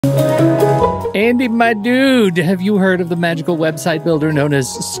Andy, my dude, have you heard of the magical website builder known as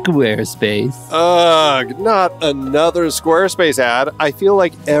Squarespace? Ugh, not another Squarespace ad. I feel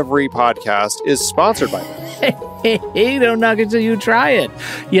like every podcast is sponsored by them. Hey, don't knock it till you try it.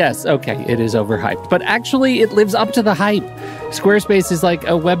 Yes, okay, it is overhyped, but actually it lives up to the hype. Squarespace is like a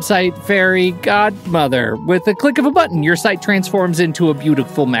website fairy godmother. With a click of a button, your site transforms into a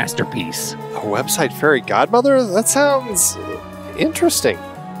beautiful masterpiece. A website fairy godmother? That sounds interesting.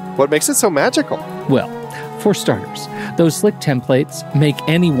 What makes it so magical? Well, for starters, those slick templates make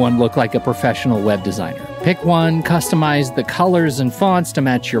anyone look like a professional web designer. Pick one, customize the colors and fonts to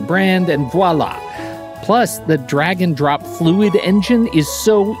match your brand, and voila. Plus, the drag-and-drop fluid engine is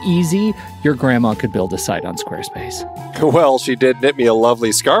so easy, your grandma could build a site on Squarespace. Well, she did knit me a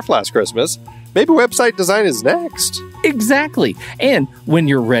lovely scarf last Christmas. Maybe website design is next. Exactly. And when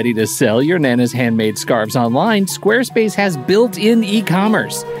you're ready to sell your Nana's handmade scarves online, Squarespace has built-in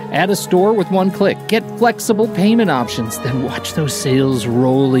e-commerce. Add a store with one click. Get flexible payment options. Then watch those sales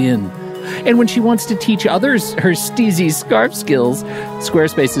roll in. And when she wants to teach others her steezy scarf skills,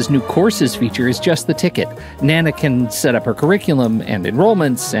 Squarespace's new courses feature is just the ticket. Nana can set up her curriculum and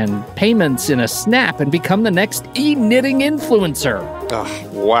enrollments and payments in a snap and become the next e-knitting influencer. Oh,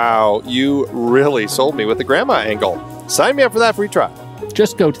 wow, you really sold me with the grandma angle. Sign me up for that free trial.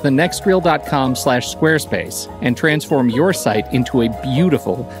 Just go to thenextreel.com/Squarespace and transform your site into a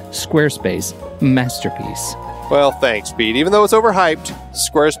beautiful Squarespace masterpiece. Well, thanks, Pete. Even though it's overhyped,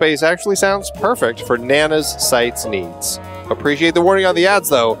 Squarespace actually sounds perfect for Nana's site's needs. Appreciate the warning on the ads,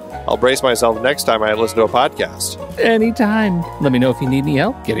 though. I'll brace myself next time I listen to a podcast. Anytime. Let me know if you need any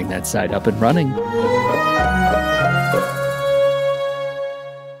help getting that site up and running.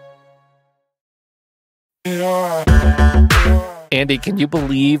 Andy, can you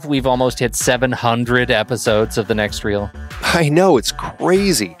believe we've almost hit 700 episodes of The Next Reel? I know, it's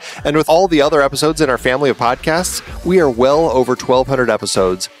crazy. And with all the other episodes in our family of podcasts, we are well over 1,200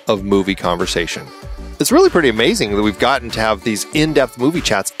 episodes of movie conversation. It's really pretty amazing that we've gotten to have these in-depth movie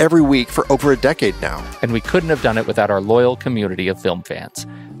chats every week for over a decade now. And we couldn't have done it without our loyal community of film fans.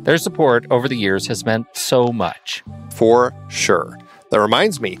 Their support over the years has meant so much. For sure. That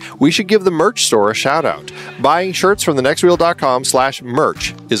reminds me, we should give the merch store a shout out. Buying shirts from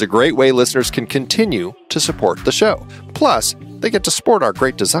thenextreel.com/merch is a great way listeners can continue to support the show. Plus, they get to sport our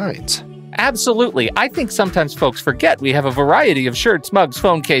great designs. Absolutely. I think sometimes folks forget we have a variety of shirts, mugs,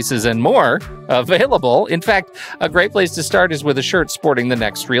 phone cases, and more available. In fact, a great place to start is with a shirt sporting the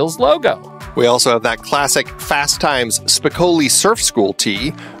Next Reel's logo. We also have that classic Fast Times Spicoli Surf School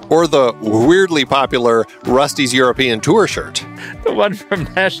tee, or the weirdly popular Rusty's European Tour shirt. The one from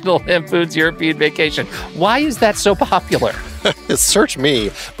National Lampoon's European Vacation. Why is that so popular? Search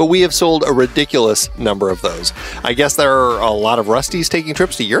me, but we have sold a ridiculous number of those. I guess there are a lot of Rustys taking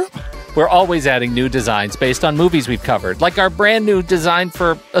trips to Europe? We're always adding new designs based on movies we've covered, like our brand new design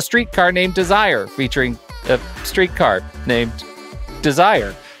for a streetcar named Desire, featuring a streetcar named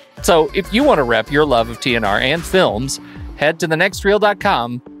Desire. So if you want to rep your love of TNR and films, head to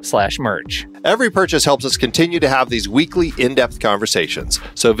thenextreel.com/merch. Every purchase helps us continue to have these weekly in-depth conversations.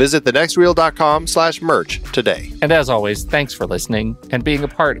 So visit thenextreel.com/merch today. And as always, thanks for listening and being a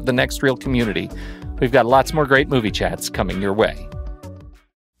part of the Next Reel community. We've got lots more great movie chats coming your way.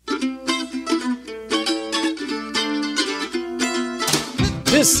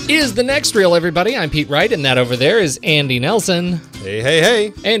 This is The Next Reel, everybody. I'm Pete Wright, and that over there is Andy Nelson. Hey, hey,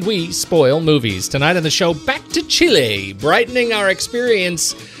 hey. And we spoil movies. Tonight on the show, back to Chile, brightening our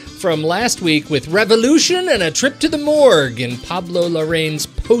experience from last week with Revolution and a trip to the morgue in Pablo Larraín's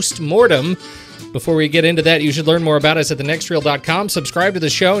Post Mortem. Before we get into that, you should learn more about us at thenextreel.com. Subscribe to the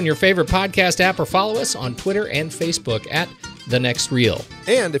show in your favorite podcast app or follow us on Twitter and Facebook at The Next Reel.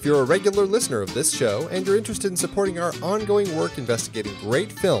 And if you're a regular listener of this show and you're interested in supporting our ongoing work investigating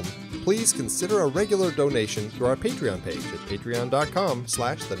great film, please consider a regular donation through our Patreon page at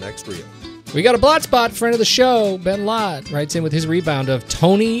patreon.com/thenextreel. We got a blot spot, friend of the show, Ben Lott, writes in with his rebound of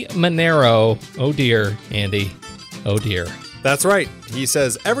Tony Manero. Oh dear, Andy. Oh dear. That's right. He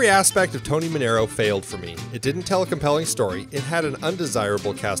says, every aspect of Tony Manero failed for me. It didn't tell a compelling story. It had an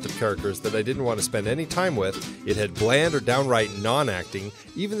undesirable cast of characters that I didn't want to spend any time with. It had bland or downright non-acting.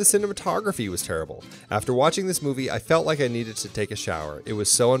 Even the cinematography was terrible. After watching this movie, I felt like I needed to take a shower. It was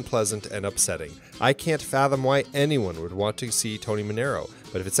so unpleasant and upsetting. I can't fathom why anyone would want to see Tony Manero.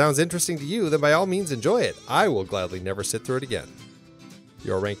 But if it sounds interesting to you, then by all means enjoy it. I will gladly never sit through it again.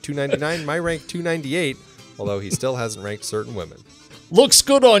 Your rank 299, my rank 298. Although he still hasn't ranked certain women. Looks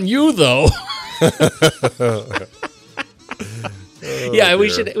good on you, though. Yeah,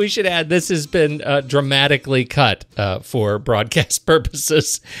 dear. we should add this has been dramatically cut for broadcast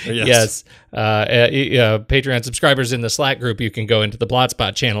purposes. Yes. Patreon subscribers in the Slack group, you can go into the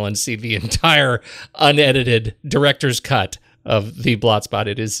Blotspot channel and see the entire unedited director's cut of the Blotspot.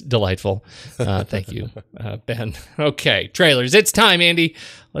 It is delightful. Thank you, Ben. Okay, trailers. It's time, Andy.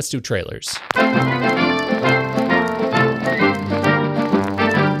 Let's do trailers.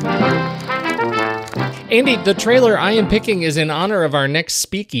 Andy, the trailer I am picking is in honor of our next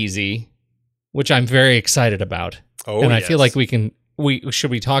speakeasy, which I'm very excited about. Oh, and I yes. feel like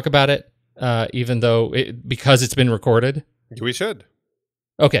should we talk about it, even though because it's been recorded? We should.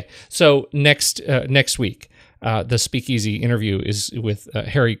 Okay, so next week, the speakeasy interview is with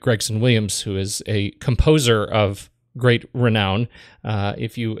Harry Gregson Williams, who is a composer of great renown.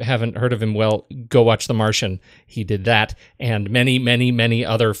 If you haven't heard of him, well, go watch The Martian. He did that and many, many, many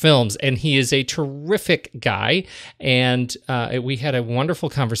other films. And he is a terrific guy. And we had a wonderful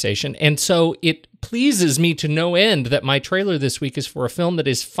conversation. And so it pleases me to no end that my trailer this week is for a film that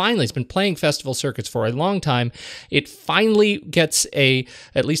is finally, it's been playing festival circuits for a long time. It finally gets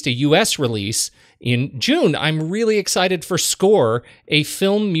at least a U.S. release in June. I'm really excited for Score, a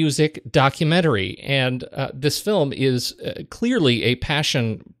film music documentary. And this film is clearly a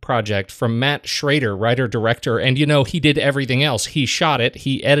passion project from Matt Schrader, writer, director. And, he did everything else. He shot it,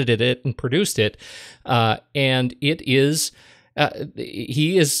 he edited it, and produced it. And it is...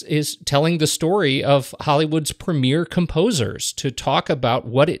 he is telling the story of Hollywood's premier composers to talk about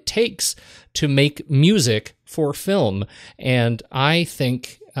what it takes to make music for film. And I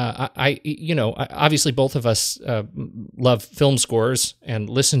think... obviously both of us love film scores and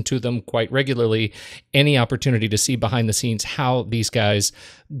listen to them quite regularly. Any opportunity to see behind the scenes how these guys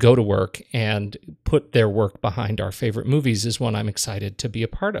go to work and put their work behind our favorite movies is one I'm excited to be a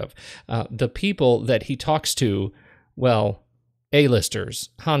part of. The people that he talks to, well,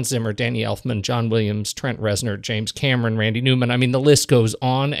 A-listers: Hans Zimmer, Danny Elfman, John Williams, Trent Reznor, James Cameron, Randy Newman. I mean, the list goes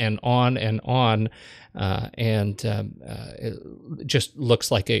on and on and on. It just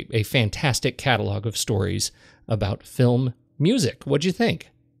looks like a fantastic catalog of stories about film music. What'd you think?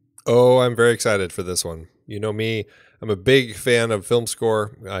 Oh, I'm very excited for this one. You know me, I'm a big fan of film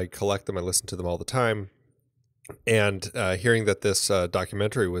score. I collect them. I listen to them all the time. And hearing that this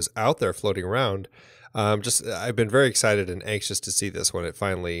documentary was out there floating around, I've been very excited and anxious to see this when it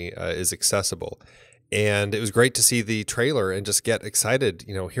finally is accessible. And it was great to see the trailer and just get excited,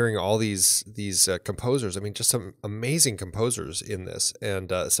 hearing all these composers. I mean, just some amazing composers in this,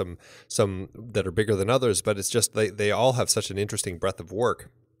 and some that are bigger than others. But it's just they all have such an interesting breadth of work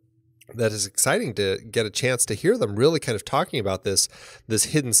that is exciting to get a chance to hear them really kind of talking about this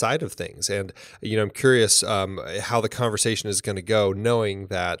hidden side of things. And I'm curious how the conversation is going to go, knowing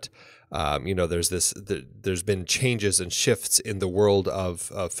that. There's been changes and shifts in the world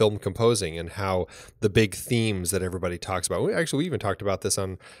of film composing, and how the big themes that everybody talks about. We even talked about this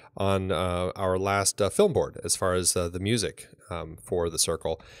on our last film board, as far as the music for the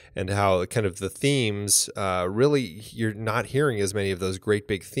circle, and how kind of the themes really you're not hearing as many of those great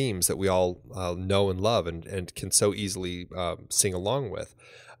big themes that we all know and love and can so easily sing along with.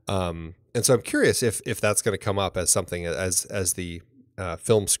 And so I'm curious if that's going to come up as something as the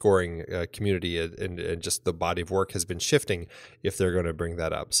film scoring community and just the body of work has been shifting, if they're going to bring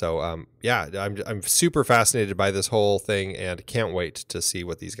that up. So I'm super fascinated by this whole thing and can't wait to see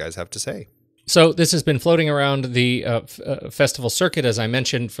what these guys have to say. So this has been floating around the festival circuit, as I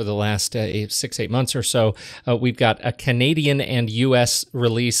mentioned, for the last 6-8 months or so. We've got a Canadian and U.S.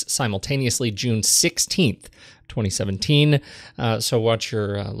 release simultaneously, June 16th, 2017. So watch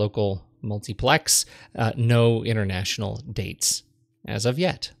your local multiplex. No international dates as of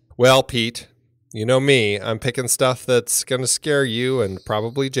yet. Well, Pete, you know me. I'm picking stuff that's going to scare you and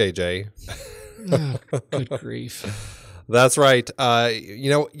probably JJ. Oh, good grief. That's right.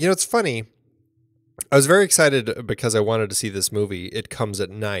 It's funny. I was very excited because I wanted to see this movie. It Comes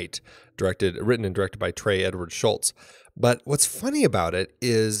at Night, written and directed by Trey Edward Schultz. But what's funny about it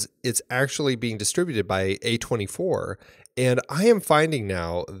is it's actually being distributed by A24. And I am finding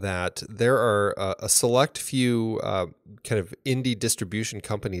now that there are a select few kind of indie distribution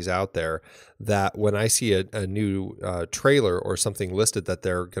companies out there that when I see a new trailer or something listed that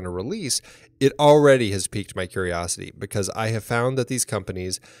they're going to release, it already has piqued my curiosity, because I have found that these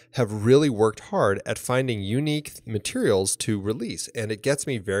companies have really worked hard at finding unique materials to release, and it gets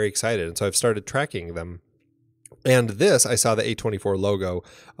me very excited. And so I've started tracking them. And this, I saw the A24 logo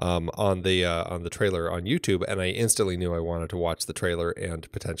on the trailer on YouTube, and I instantly knew I wanted to watch the trailer and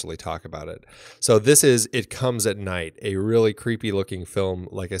potentially talk about it. So this is It Comes at Night, a really creepy-looking film,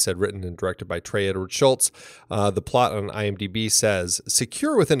 like I said, written and directed by Trey Edward Schultz. The plot on IMDb says,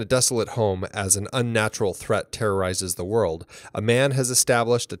 secure within a desolate home as an unnatural threat terrorizes the world, a man has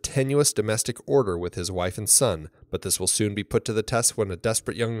established a tenuous domestic order with his wife and son, but this will soon be put to the test when a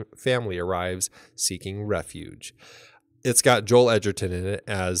desperate young family arrives seeking refuge. It's got Joel Edgerton in it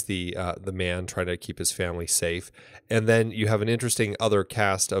as the man trying to keep his family safe, and then you have an interesting other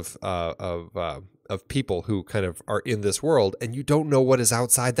cast of people who kind of are in this world, and you don't know what is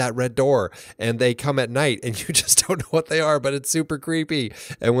outside that red door, and they come at night, and you just don't know what they are, but it's super creepy.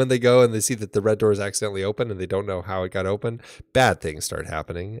 And when they go and they see that the red door is accidentally open, and they don't know how it got open, bad things start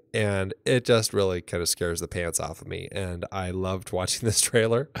happening, and it just really kind of scares the pants off of me. And I loved watching this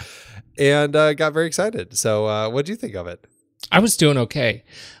trailer, and got very excited. So, what do you think of it? I was doing okay,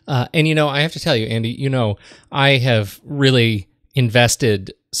 and I have to tell you, Andy, I have really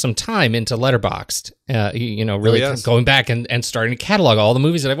invested some time into Letterboxd, really going back and starting to catalog all the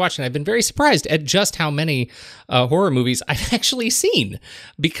movies that I've watched. And I've been very surprised at just how many horror movies I've actually seen,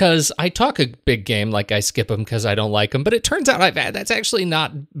 because I talk a big game like I skip them because I don't like them. But it turns out that's actually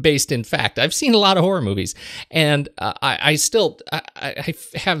not based in fact. I've seen a lot of horror movies, and I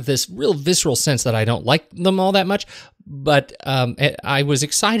have this real visceral sense that I don't like them all that much. But I was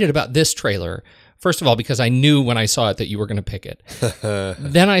excited about this trailer. First of all, because I knew when I saw it that you were going to pick it.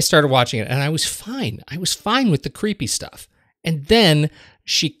 Then I started watching it, and I was fine. I was fine with the creepy stuff. And then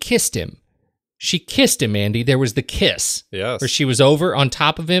she kissed him. She kissed him, Andy. There was the kiss. Yes. Where she was over on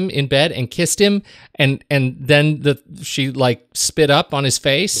top of him in bed and kissed him, and then she spit up on his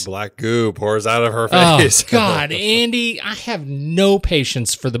face. The black goo pours out of her face. Oh, God, Andy, I have no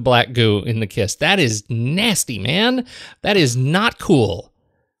patience for the black goo in the kiss. That is nasty, man. That is not cool.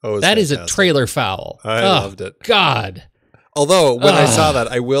 Oh, that fantastic. Is a trailer foul. I loved it. God. Although, when I saw that,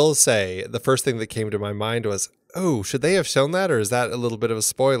 I will say the first thing that came to my mind was, oh, should they have shown that, or is that a little bit of a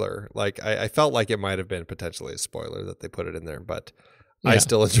spoiler? I felt like it might have been potentially a spoiler that they put it in there, but I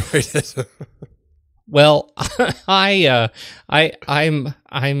still enjoyed it. Well,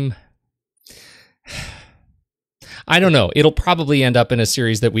 I don't know. It'll probably end up in a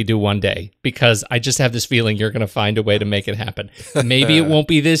series that we do one day, because I just have this feeling you're going to find a way to make it happen. Maybe it won't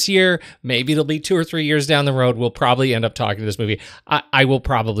be this year. Maybe it'll be 2 or 3 years down the road. We'll probably end up talking to this movie. I will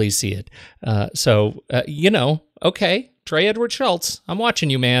probably see it. Okay, Trey Edward Schultz, I'm watching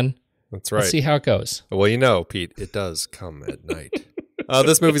you, man. That's right. Let's see how it goes. Well, Pete, it does come at night.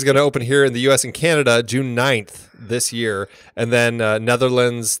 This movie's going to open here in the U.S. and Canada June 9th this year, and then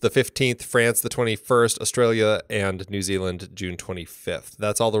Netherlands the 15th, France the 21st, Australia and New Zealand June 25th.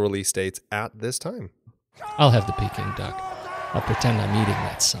 That's all the release dates at this time. I'll have the Peking duck. I'll pretend I'm eating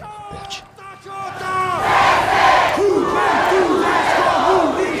that son of a bitch.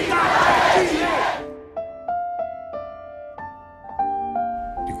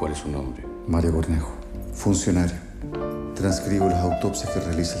 ¿Y cuál es su nombre? Mario Cornejo, funcionario. Transcribo las autopsias que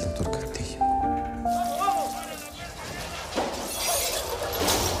realiza el doctor Castillo.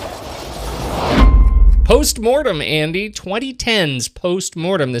 Post Mortem, Andy, 2010's Post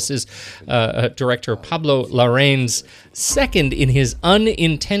Mortem. This is director Pablo Larraín's second in his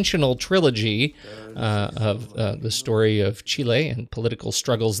Unintentional trilogy of the story of Chile and political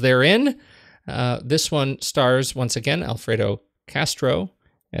struggles therein. This one stars, once again, Alfredo Castro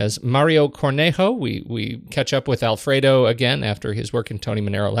as Mario Cornejo. We catch up with Alfredo again after his work in Tony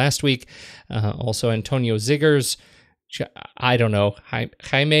Manero last week. Also Antonia Zegers, I don't know,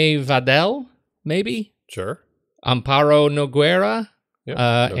 Jaime Vadel, maybe? Sure. Amparo Noguera, Yep.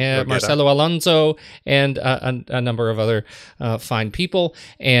 and Marcelo Alonso, and a number of other fine people.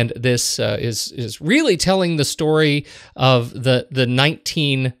 And this is really telling the story of the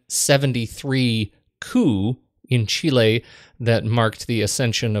 1973 coup in Chile that marked the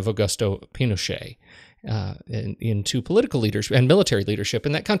ascension of Augusto Pinochet into political leadership and military leadership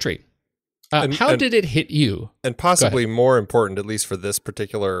in that country. How did it hit you? And possibly more important, at least for this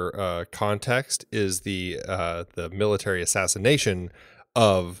particular context, is the military assassination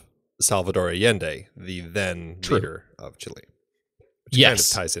of Salvador Allende, the then leader of Chile. Which kind of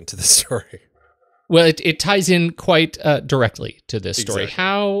ties into the story. Well, it ties in quite directly to this story.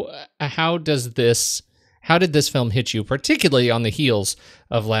 Exactly. How did this film hit you, particularly on the heels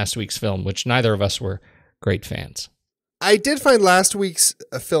of last week's film, which neither of us were great fans? I did find last week's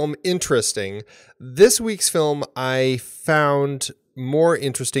film interesting. This week's film I found more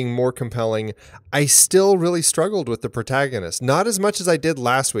interesting, more compelling. I still really struggled with the protagonist, not as much as I did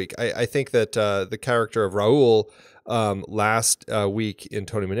last week. I think that the character of Raul last week in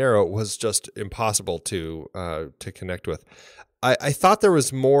Tony Manero was just impossible to connect with. I thought there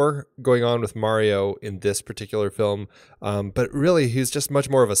was more going on with Mario in this particular film, but really he's just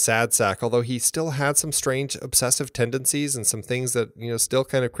much more of a sad sack, although he still had some strange obsessive tendencies and some things that, still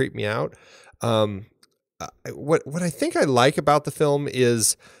kind of creep me out. What I think I like about the film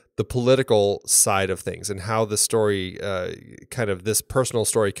is the political side of things and how the story, this personal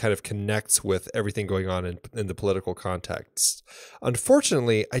story kind of connects with everything going on in the political context.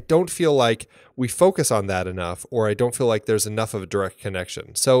 Unfortunately, I don't feel like we focus on that enough, or I don't feel like there's enough of a direct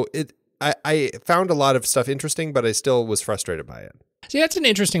connection. So I found a lot of stuff interesting, but I still was frustrated by it. See, that's an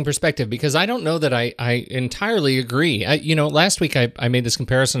interesting perspective, because I don't know that I entirely agree. Last week I made this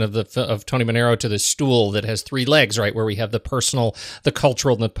comparison of Tony Manero to the stool that has three legs, right, where we have the personal, the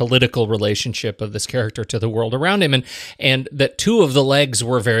cultural, and the political relationship of this character to the world around him, and that two of the legs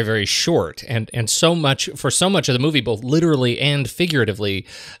were very, very short, and so much of the movie, both literally and figuratively,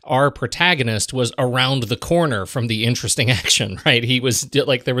 our protagonist was around the corner from the interesting action, right? He was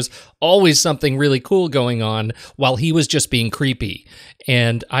like, there was always something really cool going on while he was just being creepy.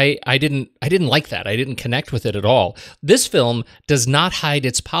 And I didn't like that. I didn't connect with it at all. This film does not hide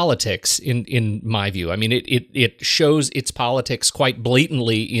its politics in my view. I mean, it shows its politics quite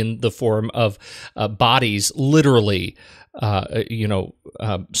blatantly in the form of bodies literally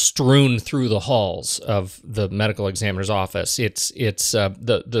strewn through the halls of the medical examiner's office. It's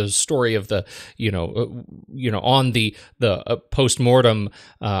the story of the on the post mortem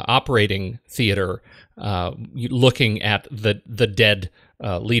operating theater, looking at the dead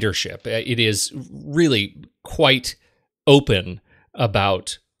leadership. It is really quite open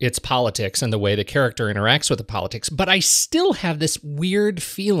about its politics and the way the character interacts with the politics. But I still have this weird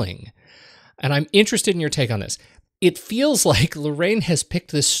feeling, and I'm interested in your take on this. It feels like Larraín has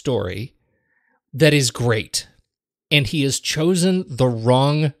picked this story that is great, and he has chosen the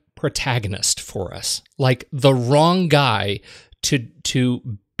wrong protagonist for us, like the wrong guy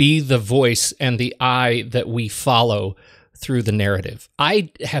to be the voice and the eye that we follow through the narrative. I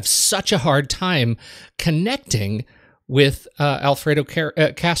have such a hard time connecting with Alfredo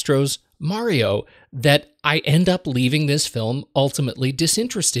Castro's Mario that I end up leaving this film ultimately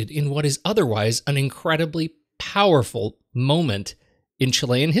disinterested in what is otherwise an incredibly powerful moment in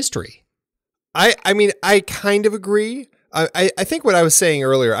Chilean history. I mean, I kind of agree. I think what I was saying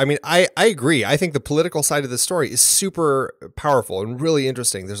earlier, I mean, I agree. I think the political side of the story is super powerful and really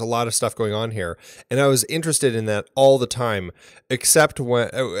interesting. There's a lot of stuff going on here. And I was interested in that all the time, except when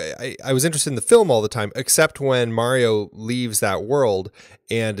I was interested in the film all the time, except when Mario leaves that world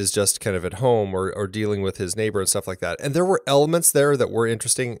and is just kind of at home or dealing with his neighbor and stuff like that. And there were elements there that were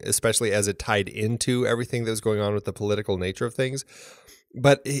interesting, especially as it tied into everything that was going on with the political nature of things.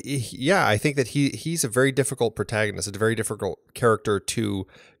 But yeah, I think that he's a very difficult protagonist, a very difficult character to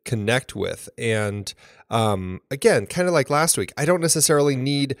connect with. And again, kind of like last week, I don't necessarily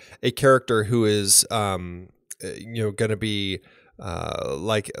need a character who is, going to be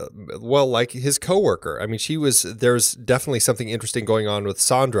like his coworker. I mean, there's definitely something interesting going on with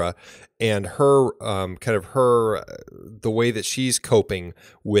Sandra and her, the way that she's coping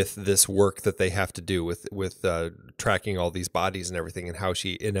with this work that they have to do with tracking all these bodies and everything, and how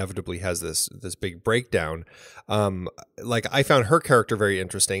she inevitably has this big breakdown. I found her character very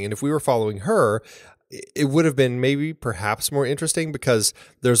interesting. And if we were following her, it would have been maybe perhaps more interesting, because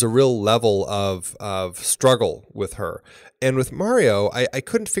there's a real level of struggle with her. And with Mario, I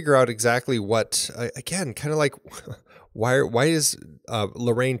couldn't figure out exactly what, again, kind of like, why does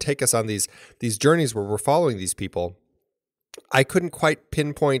Larraín take us on these journeys where we're following these people? I couldn't quite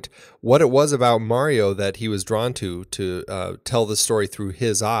pinpoint what it was about Mario that he was drawn to tell the story through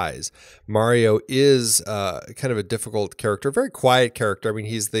his eyes. Mario is kind of a difficult character, very quiet character. I mean,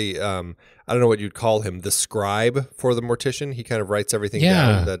 he's the, I don't know what you'd call him, the scribe for the mortician. He kind of writes everything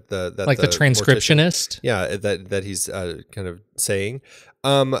down that like the transcriptionist. Yeah, that he's kind of saying.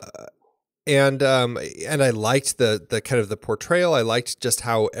 And I liked the kind of the portrayal. I liked just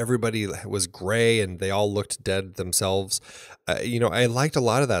how everybody was gray and they all looked dead themselves. I liked a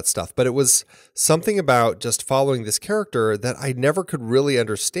lot of that stuff, but it was something about just following this character that I never could really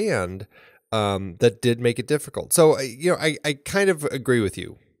understand, that did make it difficult. So, I kind of agree with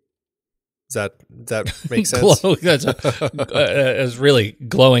you. That make sense? That's really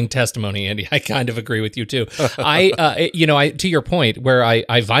glowing testimony, Andy. I kind of agree with you too. I to your point, where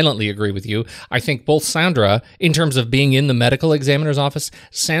I violently agree with you. I think both Sandra, in terms of being in the medical examiner's office,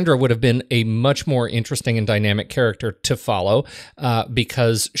 Sandra would have been a much more interesting and dynamic character to follow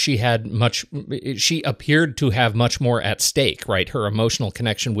because she appeared to have much more at stake. Right, her emotional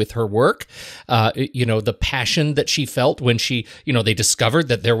connection with her work, the passion that she felt when they discovered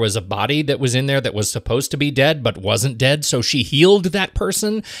that there was a body that was in there that was supposed to be dead but wasn't dead, so she healed that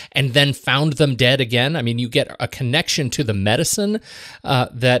person and then found them dead again. I mean, you get a connection to the medicine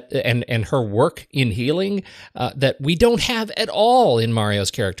and her work in healing that we don't have at all in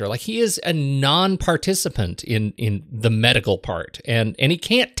Mario's character. Like, he is a non-participant in the medical part, and he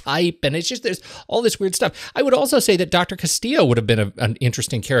can't type, and it's just, there's all this weird stuff. I would also say that Dr. Castillo would have been an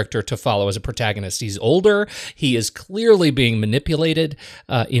interesting character to follow as a protagonist. He's older. He is clearly being manipulated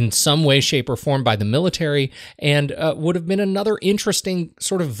in some way, shape, or form by the military, and would have been another interesting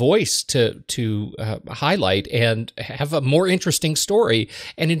sort of voice to highlight and have a more interesting story.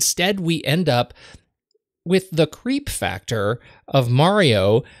 And instead, we end up with the creep factor of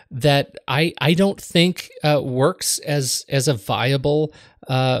Mario that I don't think works as a viable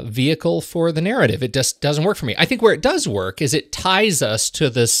vehicle for the narrative. It just doesn't work for me. I think where it does work is it ties us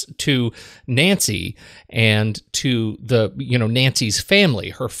to Nancy and to Nancy's family,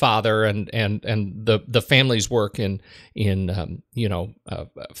 her father, and the family's work in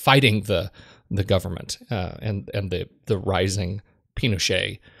fighting the government and the rising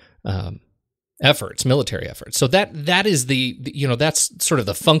Pinochet military efforts. So that is that's sort of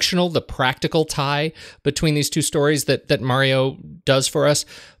the functional, the practical tie between these two stories that Mario does for us.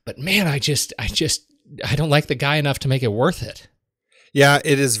 But man, I don't like the guy enough to make it worth it. Yeah,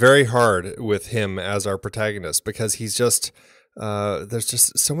 it is very hard with him as our protagonist because he's just there's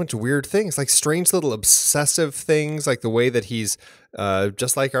just so much weird things, like strange little obsessive things, like the way that he's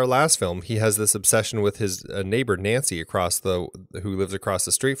just like our last film, he has this obsession with his neighbor Nancy who lives across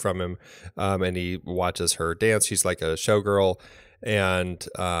the street from him, and he watches her dance. She's like a showgirl, and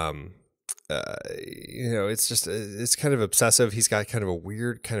it's kind of obsessive. He's got kind of a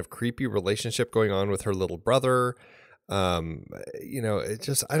weird, kind of creepy relationship going on with her little brother. It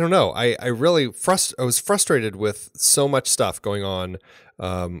just, I don't know. I was frustrated with so much stuff going on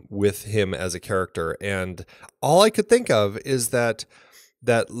with him as a character, and all I could think of is that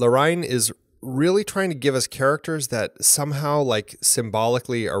Larraín is really trying to give us characters that somehow like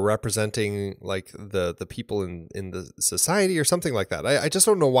symbolically are representing like the people in the society or something like that. I just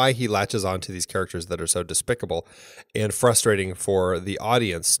don't know why he latches onto these characters that are so despicable and frustrating for the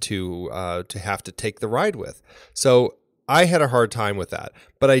audience to have to take the ride with. So I had a hard time with that,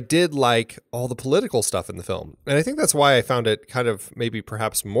 but I did like all the political stuff in the film. And I think that's why I found it kind of maybe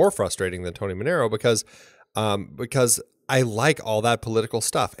perhaps more frustrating than Tony Manero, because I like all that political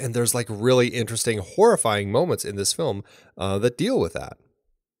stuff. And there's like really interesting, horrifying moments in this film that deal with that.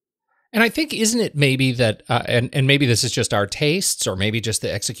 And I think, isn't it maybe that, and maybe this is just our tastes, or maybe just the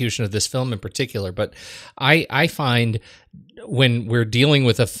execution of this film in particular, but I find when we're dealing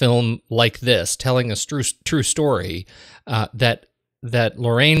with a film like this, telling a true story, that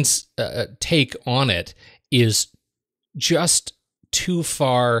Larraín's take on it is just too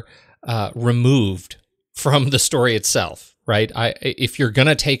far removed from the story itself. Right? If you're going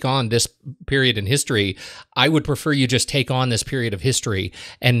to take on this period in history, I would prefer you just take on this period of history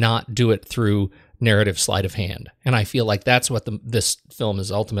and not do it through narrative sleight of hand. And I feel like that's what this film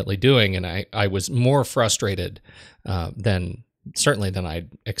is ultimately doing. And I was more frustrated than I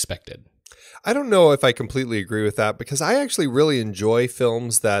expected. I don't know if I completely agree with that, because I actually really enjoy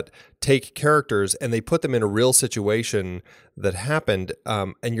films that take characters and they put them in a real situation that happened,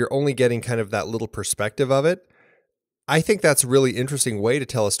 and you're only getting kind of that little perspective of it. I think that's a really interesting way to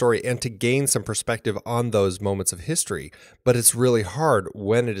tell a story and to gain some perspective on those moments of history. But it's really hard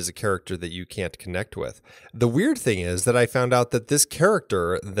when it is a character that you can't connect with. The weird thing is that I found out that this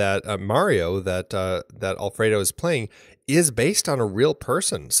character that Mario, that Alfredo is playing, is based on a real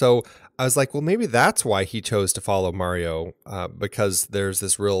person. So I was like, well, maybe that's why he chose to follow Mario, because there's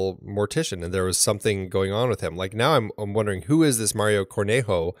this real mortician and there was something going on with him. Like, now I'm wondering, who is this Mario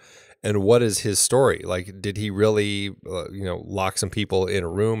Cornejo? And what is his story? Like, did he really, lock some people in a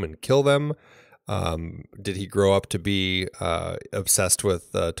room and kill them? Did he grow up to be obsessed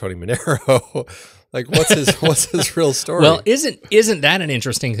with Tony Manero? Like, what's his real story? Well, isn't that an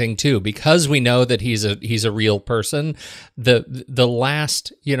interesting thing too? Because we know that he's a real person. The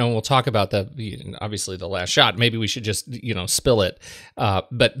last, we'll talk about obviously the last shot. Maybe we should just spill it.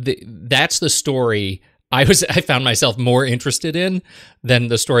 But that's the story I found myself more interested in than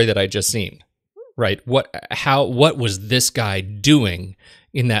the story that I just seen. Right? What was this guy doing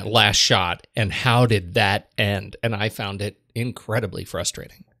in that last shot, and how did that end? And I found it incredibly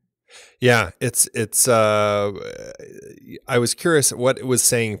frustrating. Yeah, it's I was curious what it was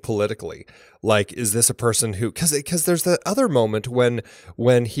saying politically. Like, is this a person who, because there's the other moment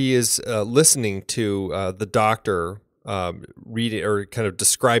when he is listening to the doctor reading or kind of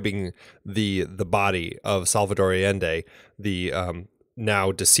describing the body of Salvador Allende, the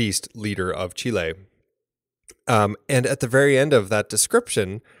now deceased leader of Chile. And at the very end of that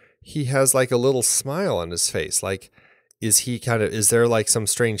description, he has like a little smile on his face. Like, is there like some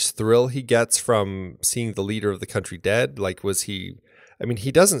strange thrill he gets from seeing the leader of the country dead? Like, he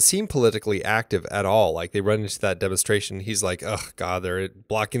doesn't seem politically active at all. Like, they run into that demonstration. He's like, oh God, they're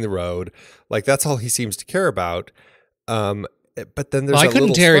blocking the road. Like, that's all he seems to care about. But then there's I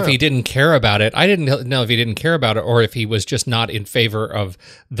couldn't tell smile. if he didn't care about it. I didn't know if he didn't care about it or if he was just not in favor of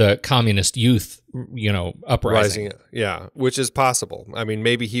the communist youth, uprising. Yeah, which is possible. I mean,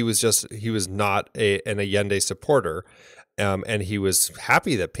 maybe he was not an Allende supporter, and he was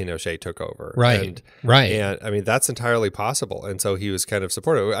happy that Pinochet took over. Right. And I mean, that's entirely possible. And so he was kind of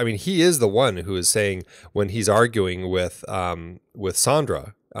supportive. I mean, he is the one who is saying, when he's arguing with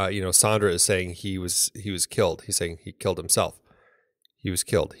Sandra, Sandra is saying he was killed. He's saying he killed himself. He was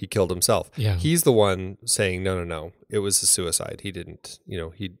killed. He killed himself. Yeah. He's the one saying, no, it was a suicide. He didn't,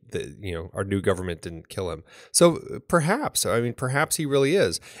 our new government didn't kill him. So perhaps he really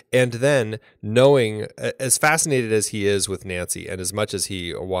is. And then knowing, as fascinated as he is with Nancy and as much as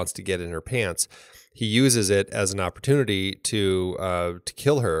he wants to get in her pants, he uses it as an opportunity to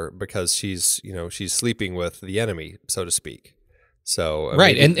kill her because she's sleeping with the enemy, so to speak. So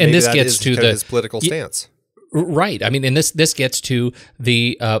right. And this gets to his political stance. Right. I mean, and this gets to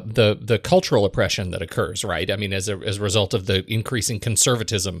the cultural oppression that occurs, right? I mean, as a result of the increasing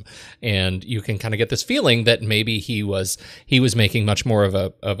conservatism, and you can kind of get this feeling that maybe he was making much more of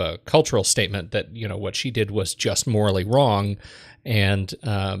a cultural statement that what she did was just morally wrong, and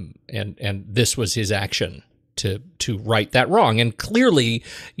this was his action to right that wrong. And clearly,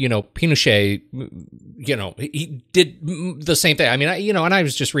 Pinochet, he did the same thing. I mean, and I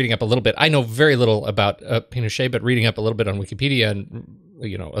was just reading up a little bit. I know very little about Pinochet, but reading up a little bit on Wikipedia and,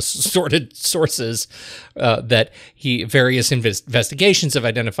 assorted sources, that various investigations have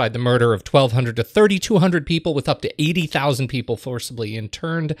identified the murder of 1,200 to 3,200 people, with up to 80,000 people forcibly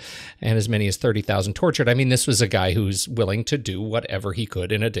interned and as many as 30,000 tortured. I mean, this was a guy who's willing to do whatever he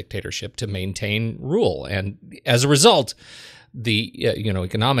could in a dictatorship to maintain rule. And as a result, the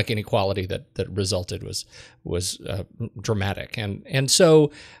economic inequality that resulted was dramatic, and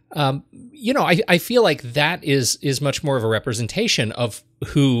so I feel like that is much more of a representation of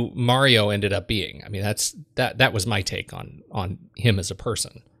who Mario ended up being. I mean, that was my take on him as a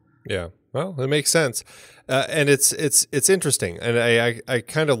person. Yeah, well, it makes sense, and it's interesting, and I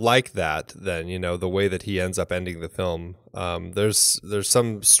kind of like that. Then the way that he ends up ending the film, there's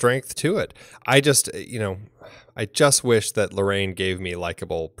some strength to it. I just wish that Larraín gave me a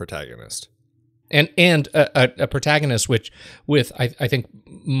likable protagonist, and a protagonist with I think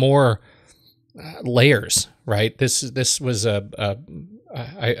more layers. Right. This was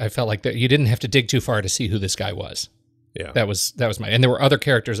I felt like that you didn't have to dig too far to see who this guy was. Yeah, that was and there were other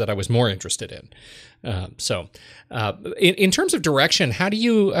characters that I was more interested in. In terms of direction, how do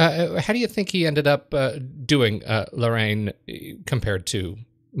you think he ended up doing, Larraín, compared to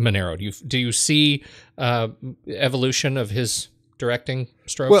Manero? Do you see evolution of his directing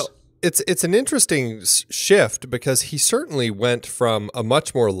strokes? Well, it's an interesting shift, because he certainly went from a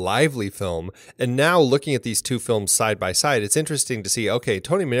much more lively film, and now looking at these two films side by side, it's interesting to see. Okay,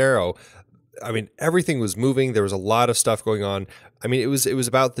 Tony Manero. I mean, everything was moving. There was a lot of stuff going on. I mean, it was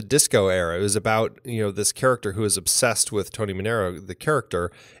about the disco era. It was about, this character who is obsessed with Tony Manero, the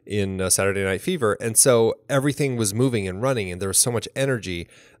character in Saturday Night Fever. And so everything was moving and running, and there was so much energy.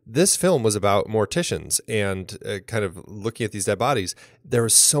 This film was about morticians and kind of looking at these dead bodies. There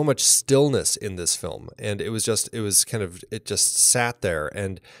was so much stillness in this film, and it just sat there.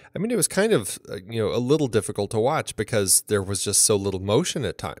 And I mean, it was kind of, a little difficult to watch because there was just so little motion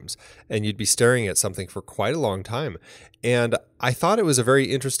at times, and you'd be staring at something for quite a long time. And I thought it was a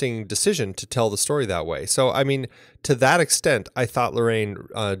very interesting decision to tell the story that way. So, I mean, to that extent, I thought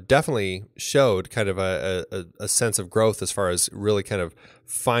Larraín definitely showed kind of a sense of growth as far as really kind of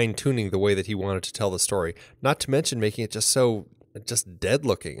fine-tuning the way that he wanted to tell the story. Not to mention making it just dead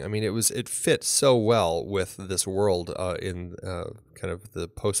looking. I mean, it fit so well with this world in kind of the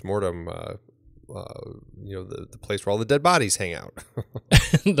Post Mortem the place where all the dead bodies hang out.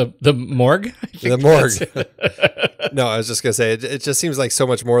 the morgue? The morgue. No, I was just going to say, it just seems like so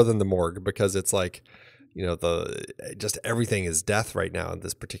much more than the morgue, because it's like, just everything is death right now at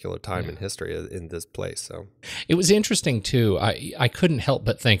this particular time in history in this place. So it was interesting too. I couldn't help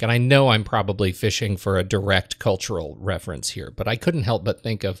but think, and I know I'm probably fishing for a direct cultural reference here, but I couldn't help but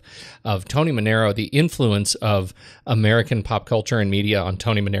think of Tony Manero. The influence of American pop culture and media on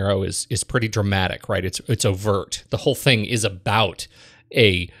Tony Manero is pretty dramatic, right? It's overt. The whole thing is about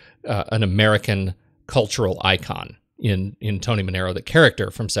an American cultural icon in Tony Manero, the character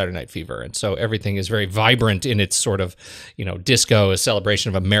from Saturday Night Fever. And so everything is very vibrant in its sort of, disco, a celebration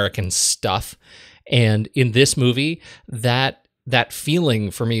of American stuff. And in this movie, that feeling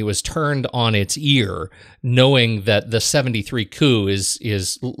for me was turned on its ear, knowing that the 73 coup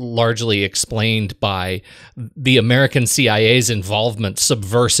is largely explained by the American CIA's involvement,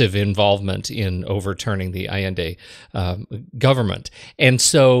 subversive involvement in overturning the Allende government. And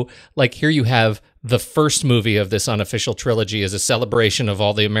so, like, here you have the first movie of this unofficial trilogy as a celebration of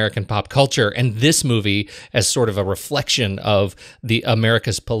all the American pop culture, and this movie as sort of a reflection of the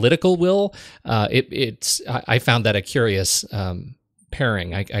America's political will. I found that a curious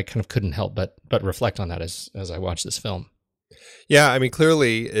pairing. I kind of couldn't help but reflect on that as I watched this film. Yeah, I mean,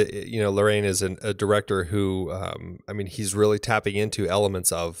 clearly, Larraín is a director who, he's really tapping into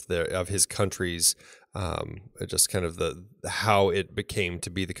elements of his country's, just kind of how it became to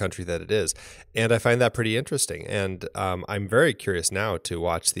be the country that it is, and I find that pretty interesting. And I'm very curious now to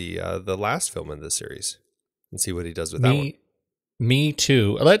watch the last film in this series and see what he does with that one. Me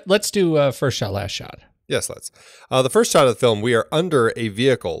too. Let's do first shot, last shot. Yes, let's. The first shot of the film, we are under a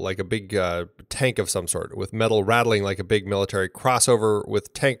vehicle, like a big tank of some sort, with metal rattling like a big military crossover,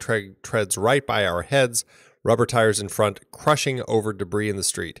 with tank treads right by our heads, rubber tires in front, crushing over debris in the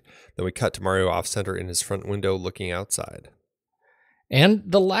street. Then we cut to Mario off-center in his front window looking outside. And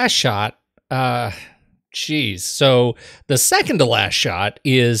the last shot, so the second to last shot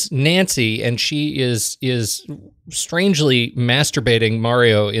is Nancy, and she is strangely masturbating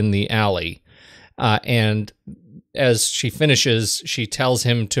Mario in the alley. And as she finishes, she tells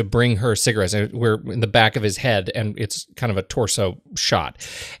him to bring her cigarettes. We're in the back of his head, and it's kind of a torso shot.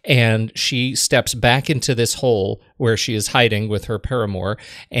 And she steps back into this hole where she is hiding with her paramour.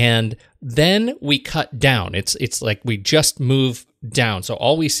 And then we cut down. It's like we just move down. So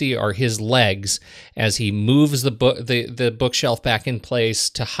all we see are his legs as he moves the bookshelf back in place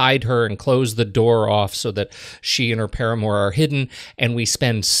to hide her and close the door off so that she and her paramour are hidden. And we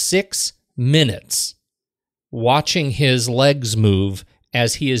spend 6 minutes watching his legs move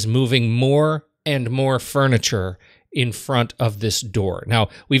as he is moving more and more furniture in front of this door. Now,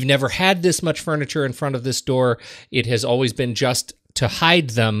 we've never had this much furniture in front of this door. It has always been just to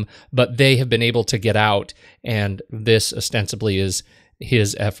hide them, but they have been able to get out, and this ostensibly is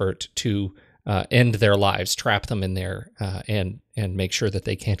his effort to end their lives, trap them in there, and make sure that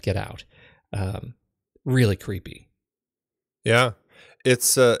they can't get out. Really creepy. Yeah.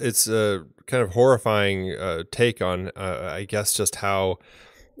 It's a kind of horrifying take on, I guess, just how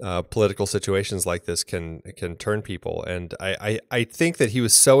political situations like this can turn people. And I think that he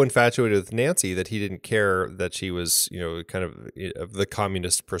was so infatuated with Nancy that he didn't care that she was, kind of the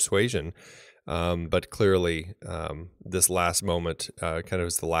communist persuasion. But clearly, this last moment kind of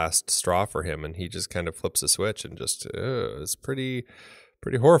is the last straw for him, and he just kind of flips a switch and just it's pretty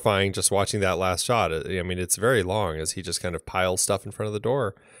horrifying just watching that last shot. I mean, it's very long as he just kind of piles stuff in front of the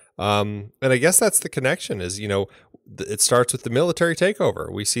door. And I guess that's the connection is, it starts with the military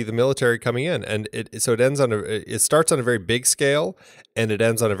takeover. We see the military coming in, and it starts on a very big scale and it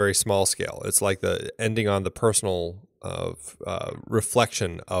ends on a very small scale. It's like the ending on the personal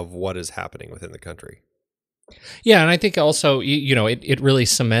reflection of what is happening within the country. Yeah, and I think also, it really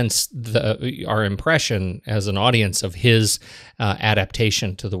cements our impression as an audience of his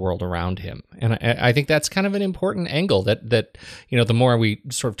adaptation to the world around him. And I think that's kind of an important angle that the more we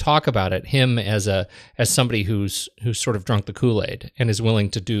sort of talk about it, him as somebody who's sort of drunk the Kool-Aid and is willing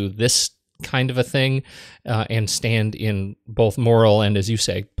to do this kind of a thing and stand in both moral and, as you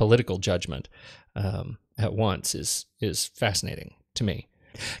say, political judgment at once is fascinating to me.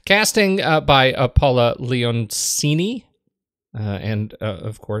 Casting by Paula Leoncini and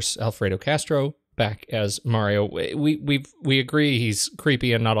of course Alfredo Castro back as Mario. We agree he's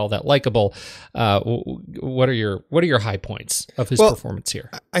creepy and not all that likable. What are your high points of his performance here?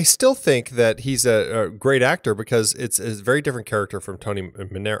 I still think that he's a great actor because it's a very different character from Tony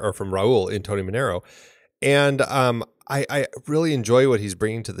Manero or from Raul in Tony Manero, and I really enjoy what he's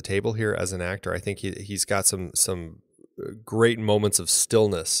bringing to the table here as an actor. I think he's got some great moments of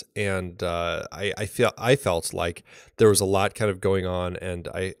stillness, and I felt like there was a lot kind of going on, and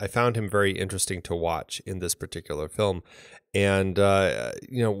I found him very interesting to watch in this particular film. And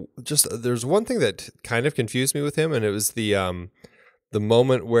just there's one thing that kind of confused me with him, and it was the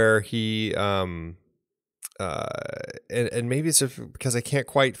moment where he and maybe it's just because I can't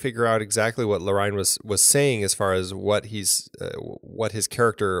quite figure out exactly what Larraín was saying as far as what his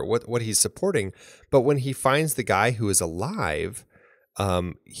character, what he's supporting. But when he finds the guy who is alive,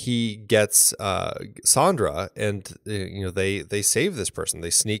 he gets Sandra, and they save this person.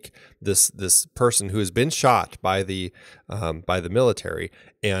 They sneak this person who has been shot by the military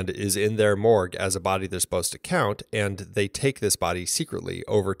and is in their morgue as a body they're supposed to count, and they take this body secretly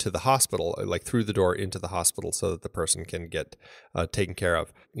over to the hospital, like through the door into the hospital, so that the person can get taken care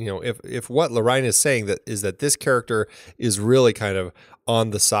of. If what Larraín is saying is that this character is really kind of on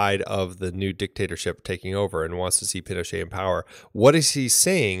the side of the new dictatorship taking over and wants to see Pinochet in power, what is he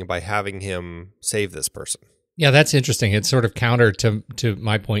saying by having him save this person? Yeah, that's interesting. It's sort of counter to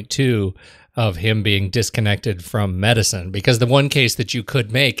my point too, of him being disconnected from medicine, because the one case that you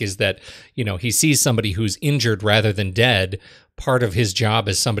could make is that, he sees somebody who's injured rather than dead. Part of his job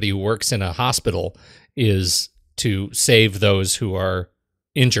as somebody who works in a hospital is to save those who are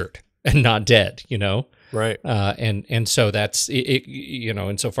injured and not dead, Right. And so that's it,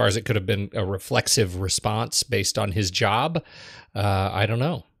 insofar as it could have been a reflexive response based on his job. I don't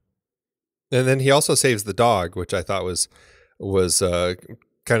know. And then he also saves the dog, which I thought was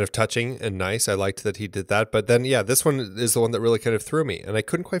kind of touching and nice. I liked that he did that. But then, this one is the one that really kind of threw me, and I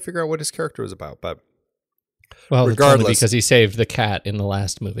couldn't quite figure out what his character was about. But regardless, it's because he saved the cat in the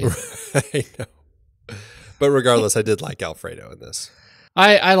last movie. I know. But regardless, I did like Alfredo in this.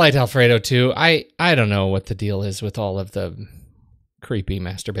 I liked Alfredo too. I don't know what the deal is with all of the creepy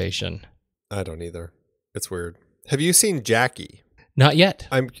masturbation. I don't either. It's weird. Have you seen Jackie? Not yet.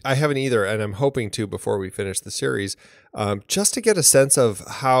 I haven't either, and I'm hoping to before we finish the series, just to get a sense of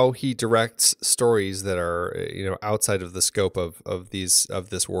how he directs stories that are outside of the scope of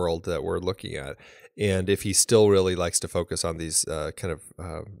this world that we're looking at, and if he still really likes to focus on these kind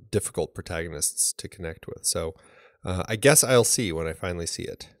of difficult protagonists to connect with. So I guess I'll see when I finally see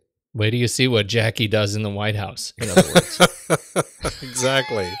it. Wait till you see what Jackie does in the White House, in other words.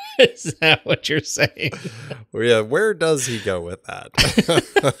 Exactly. Is that what you're saying? Well, yeah, where does he go with that?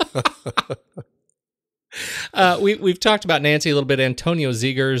 We've talked about Nancy a little bit. Antonia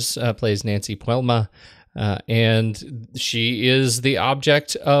Zegers plays Nancy Puelma, and she is the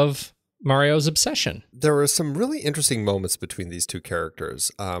object of Mario's obsession. There were some really interesting moments between these two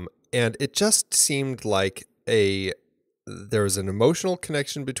characters, and it just seemed like there was an emotional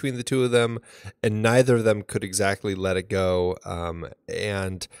connection between the two of them, and neither of them could exactly let it go.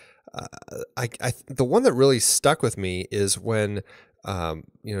 The one that really stuck with me is when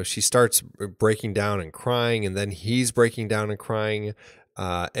she starts breaking down and crying, and then he's breaking down and crying,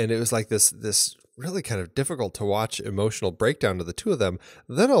 and it was like this really kind of difficult to watch emotional breakdown of the two of them.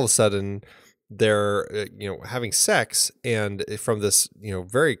 Then all of a sudden they're having sex, and from this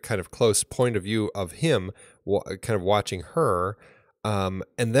very kind of close point of view of him kind of watching her, and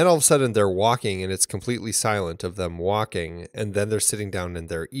then all of a sudden they're walking, and it's completely silent of them walking, and then they're sitting down and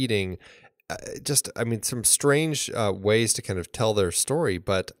they're eating. Some strange ways to kind of tell their story,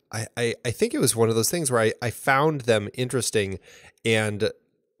 but I think it was one of those things where I found them interesting, and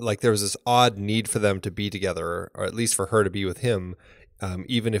like there was this odd need for them to be together, or at least for her to be with him,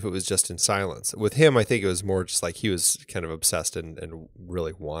 even if it was just in silence. With him, I think it was more just like he was kind of obsessed and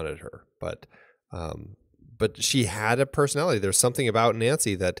really wanted her, but she had a personality. There's something about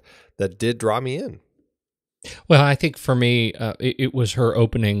Nancy that did draw me in. Well, I think for me, it was her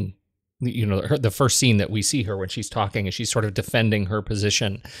opening. The first scene that we see her when she's talking, and she's sort of defending her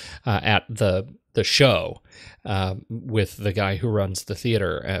position at the show with the guy who runs the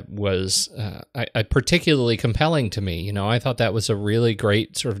theater was particularly compelling to me. I thought that was a really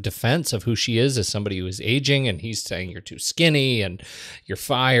great sort of defense of who she is as somebody who is aging, and he's saying you're too skinny and you're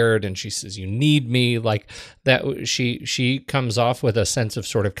fired, and she says you need me, like that. She comes off with a sense of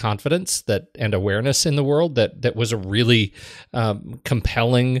sort of confidence and awareness in the world that was a really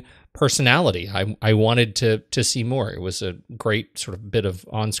compelling personality. I wanted to see more. It was a great sort of bit of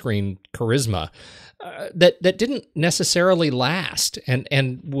on-screen charisma that didn't necessarily last,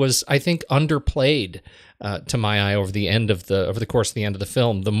 and was, I think, underplayed to my eye over the course of the end of the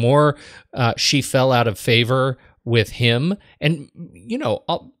film. The more she fell out of favor with him, and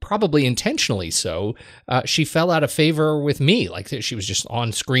probably intentionally so. She fell out of favor with me. Like, she was just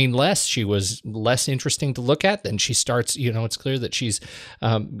on screen less. She was less interesting to look at. Then she starts, it's clear that she's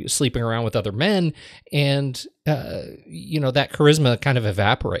sleeping around with other men, and that charisma kind of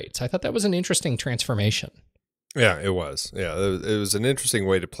evaporates. I thought that was an interesting transformation. Yeah, it was. Yeah, it was an interesting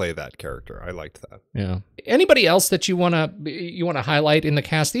way to play that character. I liked that. Yeah. Anybody else that you want to highlight in the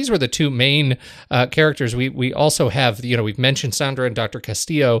cast? These were the two main characters. We also have, we've mentioned Sandra and Dr.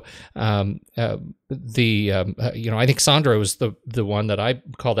 Castillo. I think Sandra was the one that I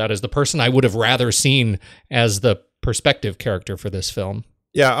called out as the person I would have rather seen as the perspective character for this film.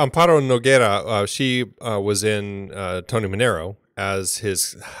 Yeah, Amparo Noguera, she was in Tony Manero as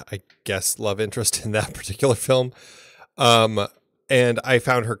his, I guess, love interest in that particular film. And I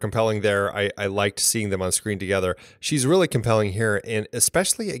found her compelling there. I liked seeing them on screen together. She's really compelling here, and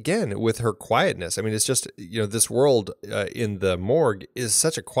especially, again, with her quietness. I mean, it's just, this world in the morgue is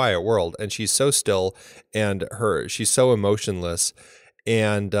such a quiet world, and she's so still, and she's so emotionless.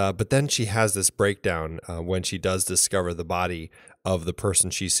 And but then she has this breakdown when she does discover the body of the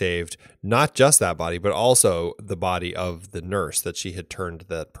person she saved, not just that body, but also the body of the nurse that she had turned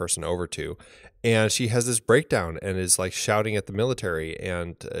that person over to. And she has this breakdown and is like shouting at the military,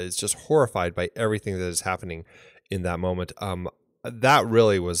 and is just horrified by everything that is happening in that moment. That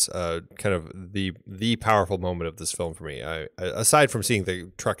really was kind of the powerful moment of this film for me. Aside from seeing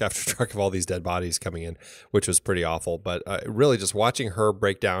the truck after truck of all these dead bodies coming in, which was pretty awful, but really just watching her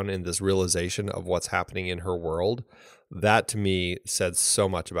break down in this realization of what's happening in her world, that to me said so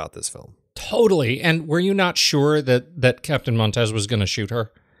much about this film. Totally. And were you not sure that Captain Montez was going to shoot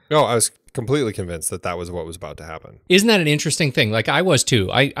her? No, I was completely convinced that was what was about to happen. Isn't that an interesting thing? Like, I was too.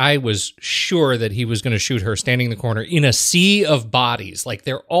 I was sure that he was going to shoot her standing in the corner in a sea of bodies. Like,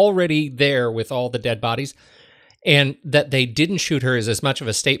 they're already there with all the dead bodies. And that they didn't shoot her is as much of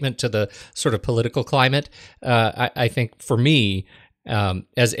a statement to the sort of political climate, I think, for me,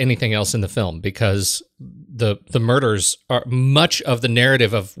 as anything else in the film, because the murders are much of the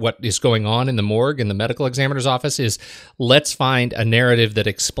narrative of what is going on in the morgue in the medical examiner's office is, let's find a narrative that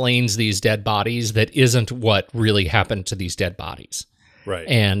explains these dead bodies that isn't what really happened to these dead bodies. Right.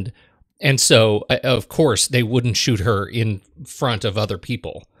 And so, of course, they wouldn't shoot her in front of other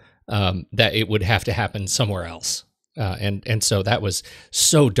people, that it would have to happen somewhere else. And so that was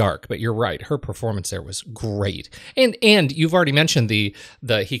so dark, but you're right. Her performance there was great. And you've already mentioned the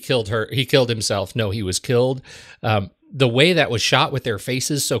he killed himself. No, he was killed. The way that was shot with their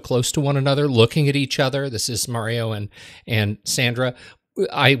faces so close to one another, looking at each other. This is Mario and Sandra.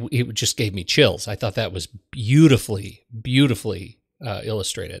 It just gave me chills. I thought that was beautifully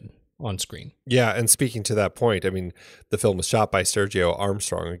illustrated on screen. Yeah, and speaking to that point, I mean, the film was shot by Sergio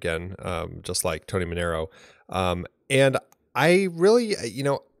Armstrong again, just like Tony Manero. And I really,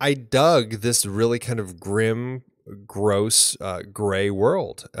 I dug this really kind of grim, gross, gray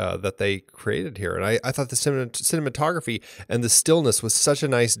world that they created here. And I thought the cinematography and the stillness was such a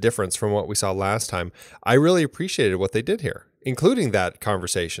nice difference from what we saw last time. I really appreciated what they did here, including that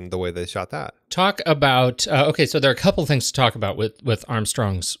conversation, the way they shot that. Talk about, okay, so there are a couple things to talk about with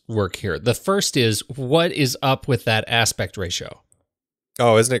Armstrong's work here. The first is, what is up with that aspect ratio?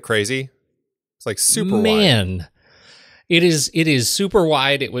 Oh, isn't it crazy? It's like super wide. Man, it is super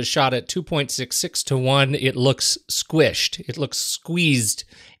wide. It was shot at 2.66 to 1. It looks squished. It looks squeezed.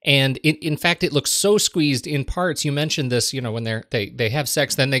 And in fact, it looks so squeezed in parts. You mentioned this, when they have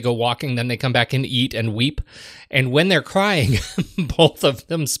sex, then they go walking, then they come back and eat and weep. And when they're crying, both of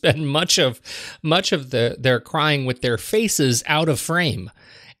them spend much of their crying with their faces out of frame.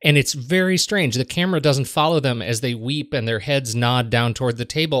 And it's very strange. The camera doesn't follow them as they weep and their heads nod down toward the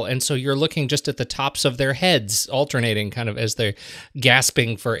table. And so you're looking just at the tops of their heads, alternating kind of as they're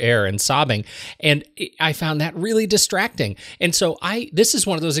gasping for air and sobbing. And I found that really distracting. And so this is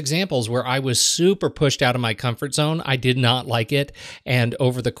one of those examples where I was super pushed out of my comfort zone. I did not like it. And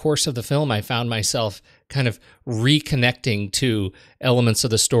over the course of the film, I found myself kind of reconnecting to elements of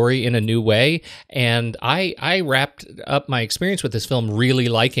the story in a new way. And I wrapped up my experience with this film really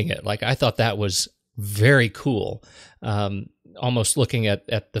liking it. Like, I thought that was very cool. Almost looking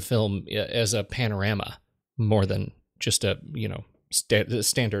at the film as a panorama more than just a,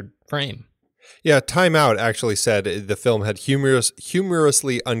 standard frame. Yeah, Time Out actually said the film had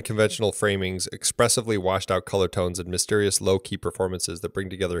humorously unconventional framings, expressively washed-out color tones, and mysterious low-key performances that bring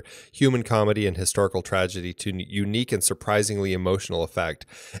together human comedy and historical tragedy to unique and surprisingly emotional effect.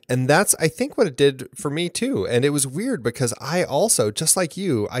 And that's, I think, what it did for me, too. And it was weird because I also, just like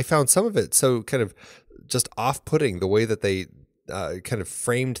you, I found some of it so kind of just off-putting, the way that they kind of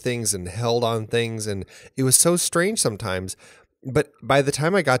framed things and held on things, and it was so strange sometimes. But by the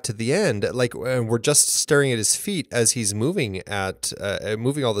time I got to the end, like we're just staring at his feet as he's moving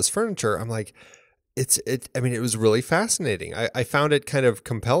all this furniture, I'm like, I mean, it was really fascinating. I found it kind of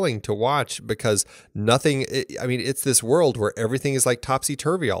compelling to watch because it's this world where everything is like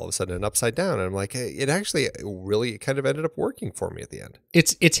topsy-turvy all of a sudden and upside down. And I'm like, hey, it actually really kind of ended up working for me at the end.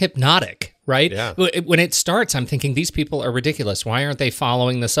 It's hypnotic, right? Yeah. When it starts, I'm thinking these people are ridiculous. Why aren't they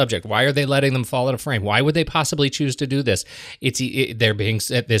following the subject? Why are they letting them fall out of frame? Why would they possibly choose to do this? They're being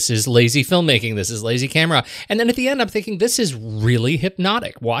said, this is lazy filmmaking. This is lazy camera. And then at the end, I'm thinking this is really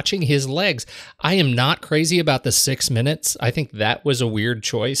hypnotic. Watching his legs, I am not crazy about the 6 minutes. I think that was a weird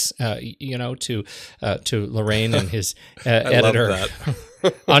choice, to Larraín and his editor. Love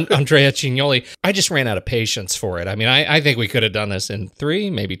that. Andrea Cignoli. I just ran out of patience for it. I mean, I think we could have done this in 3,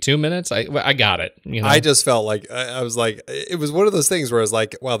 maybe 2 minutes. I got it. I just felt like I was like, it was one of those things where I was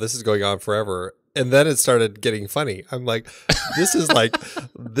like, wow, this is going on forever. And then it started getting funny. I'm like, this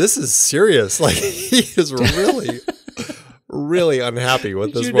is serious. Like, he is really, really unhappy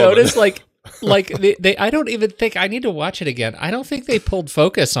with this woman. Did you notice, they I don't even think I need to watch it again. I don't think they pulled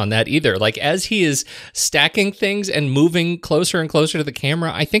focus on that either. Like, as he is stacking things and moving closer and closer to the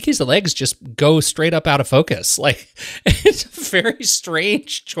camera, I think his legs just go straight up out of focus. Like, it's a very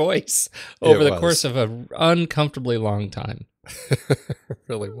strange choice over the course of an uncomfortably long time. It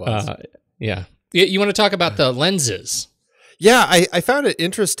really was. Yeah. You want to talk about the lenses? Yeah, I found it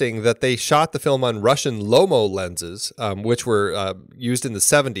interesting that they shot the film on Russian Lomo lenses, which were used in the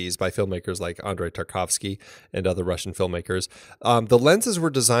 70s by filmmakers like Andrei Tarkovsky and other Russian filmmakers. The lenses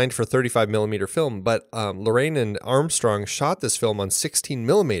were designed for 35 millimeter film, but Larraín and Armstrong shot this film on 16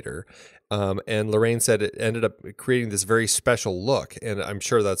 millimeter. And Larraín said it ended up creating this very special look, and I'm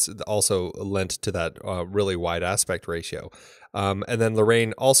sure that's also lent to that really wide aspect ratio. And then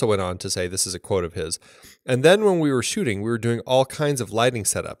Larraín also went on to say, this is a quote of his, "And then when we were shooting, we were doing all kinds of lighting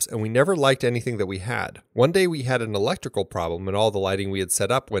setups, and we never liked anything that we had. One day we had an electrical problem, and all the lighting we had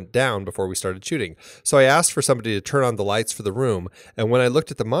set up went down before we started shooting. So I asked for somebody to turn on the lights for the room, and when I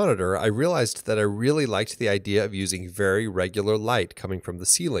looked at the monitor, I realized that I really liked the idea of using very regular light coming from the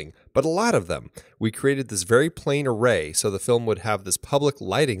ceiling, but a lot of them. We created this very plain array so the film would have this public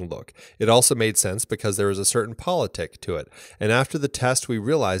lighting look. It also made sense because there was a certain politic to it. And after the test, we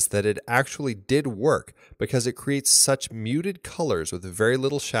realized that it actually did work because it creates such muted colors with very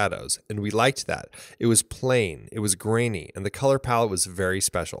little shadows, and we liked that. It was plain, it was grainy, and the color palette was very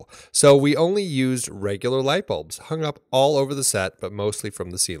special. So we only used regular light bulbs, hung up all over the set, but mostly from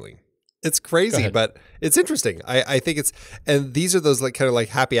the ceiling." It's crazy, but it's interesting. I think and these are those kind of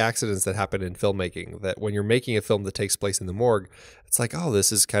happy accidents that happen in filmmaking, that when you're making a film that takes place in the morgue, it's like, oh,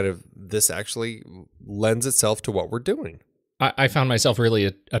 this actually lends itself to what we're doing. I found myself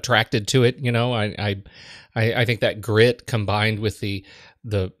really attracted to it. I think that grit combined with the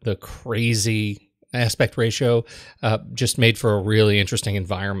crazy aspect ratio just made for a really interesting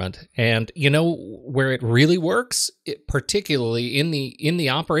environment. And where it really works, particularly in the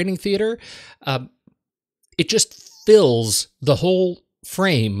operating theater, it just fills the whole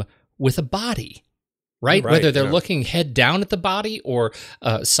frame with a body. Right? Whether they're looking head down at the body or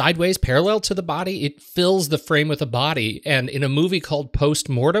sideways parallel to the body, it fills the frame with a body. And in a movie called Post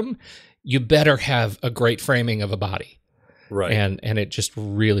Mortem, you better have a great framing of a body. Right. And it just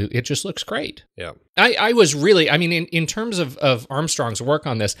looks great. Yeah. I was really, in terms of Armstrong's work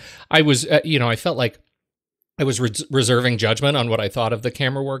on this, I was, I felt like I was reserving judgment on what I thought of the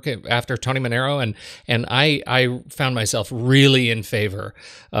camera work after Tony Manero, and I found myself really in favor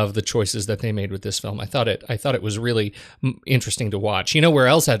of the choices that they made with this film. I thought it was really interesting to watch. Where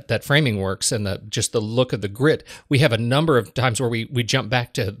else that framing works and just the look of the grit. We have a number of times where we jump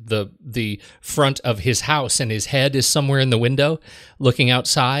back to the front of his house and his head is somewhere in the window looking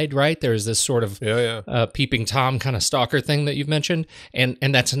outside. Right, there's this sort of peeping Tom kind of stalker thing that you've mentioned, and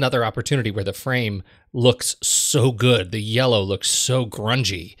that's another opportunity where the frame looks so good. The yellow looks so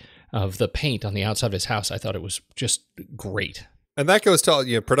grungy of the paint on the outside of his house. I thought it was just great. And that goes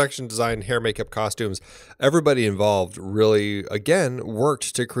to production design, hair, makeup, costumes. Everybody involved really, again,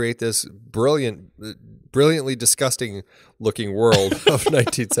 worked to create this brilliantly disgusting looking world of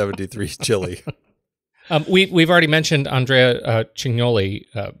 1973 Chile. We've already mentioned Andrea Cignoli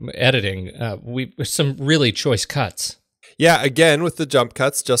editing. Some really choice cuts. Yeah, again, with the jump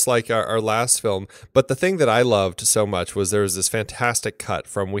cuts, just like our last film. But the thing that I loved so much was there was this fantastic cut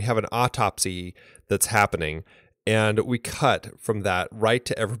from, we have an autopsy that's happening, and we cut from that right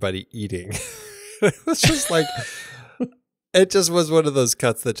to everybody eating. It was just it just was one of those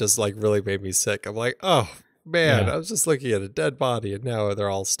cuts that just really made me sick. I'm like, oh, man, Yeah. I was just looking at a dead body, and now they're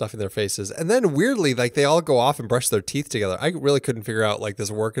all stuffing their faces. And then weirdly, like they all go off and brush their teeth together. I really couldn't figure out like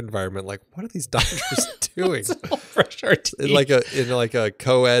this work environment. Like, what are these doctors doing? Brush our teeth. In like a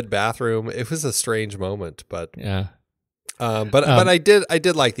co-ed bathroom. It was a strange moment, but Yeah. but I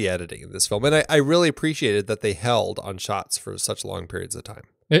did like the editing in this film, and I really appreciated that they held on shots for such long periods of time.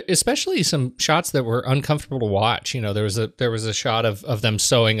 Especially some shots that were uncomfortable to watch. You know, there was a shot of them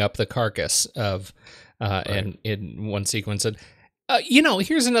sewing up the carcass of, and in one sequence, and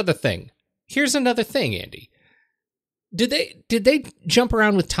here's another thing. Here's another thing, Andy. Did they jump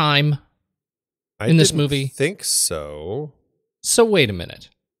around with time in this movie? I think so. So wait a minute.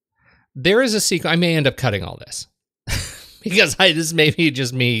 There is a sequence. I may end up cutting all this. Because this may be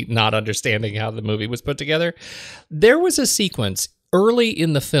just me not understanding how the movie was put together. There was a sequence early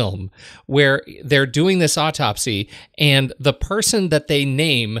in the film where they're doing this autopsy, and the person that they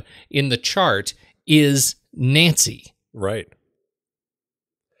name in the chart is Nancy. Right.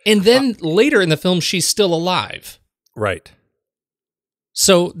 And then later in the film, she's still alive. Right.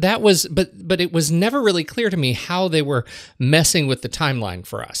 So that was, but it was never really clear to me how they were messing with the timeline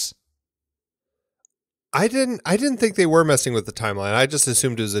for us. I didn't think they were messing with the timeline. I just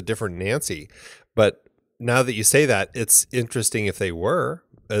assumed it was a different Nancy. But now that you say that, it's interesting if they were.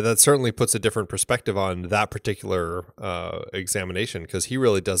 That certainly puts a different perspective on that particular examination, because he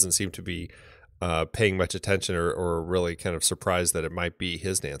really doesn't seem to be paying much attention or really kind of surprised that it might be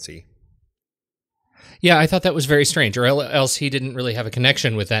his Nancy. Yeah, I thought that was very strange, or else he didn't really have a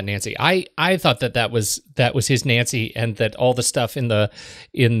connection with that Nancy. I thought that was his Nancy, and that all the stuff in the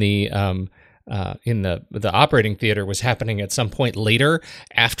operating theater was happening at some point later,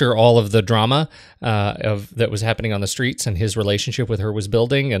 after all of the drama that was happening on the streets, and his relationship with her was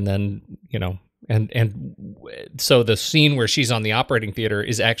building, and then and so the scene where she's on the operating theater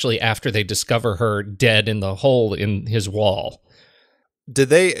is actually after they discover her dead in the hole in his wall. Did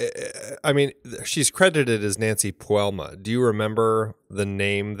they? I mean, she's credited as Nancy Puelma. Do you remember the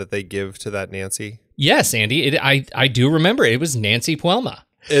name that they give to that Nancy? Yes, Andy. I do remember it. It was Nancy Puelma.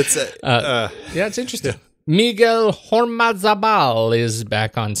 It's yeah, it's interesting. Yeah. Miguel Hormazabal is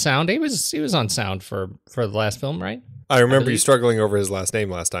back on sound. He was on sound for the last film, right? I remember you struggling over his last name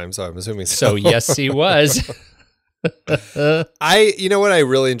last time, so I'm assuming so. So yes, he was. You know what I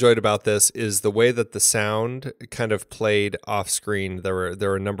really enjoyed about this is the way that the sound kind of played off screen. There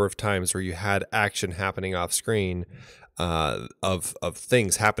were a number of times where you had action happening off screen, of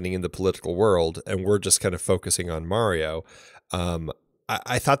things happening in the political world, and we're just kind of focusing on Mario.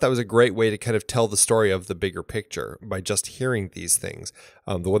 I thought that was a great way to kind of tell the story of the bigger picture by just hearing these things.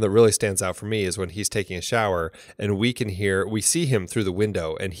 The one that really stands out for me is when he's taking a shower, and we see him through the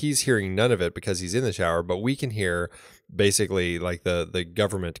window, and he's hearing none of it because he's in the shower, but we can hear basically like the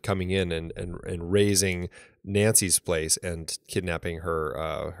government coming in and raising Nancy's place and kidnapping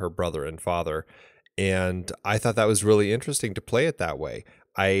her brother and father. And I thought that was really interesting to play it that way.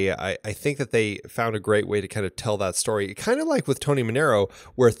 I think that they found a great way to kind of tell that story, kind of like with Tony Manero,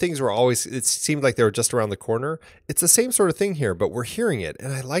 where things were always, it seemed like they were just around the corner. It's the same sort of thing here, but we're hearing it,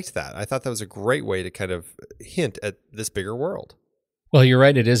 and I liked that. I thought that was a great way to kind of hint at this bigger world. Well, you're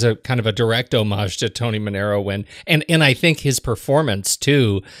right. It is a kind of a direct homage to Tony Manero and I think his performance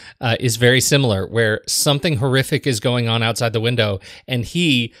too is very similar, where something horrific is going on outside the window, and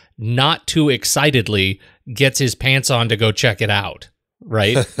he, not too excitedly, gets his pants on to go check it out.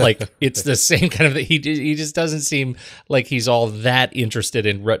 Right? Like, it's the same kind of, he just doesn't seem like he's all that interested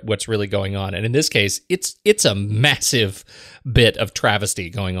in what's really going on. And in this case, it's a massive bit of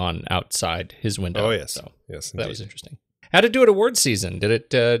travesty going on outside his window. Oh, yes. So yes, that was interesting. How'd it do at awards season? Did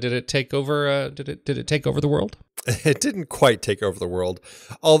it take over did it take over the world? It didn't quite take over the world,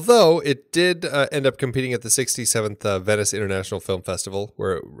 although it did end up competing at the 67th Venice International Film Festival,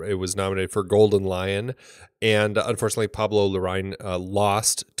 where it was nominated for Golden Lion. And unfortunately, Pablo Larraín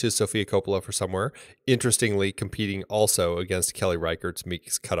lost to Sofia Coppola for Somewhere. Interestingly, competing also against Kelly Reichardt's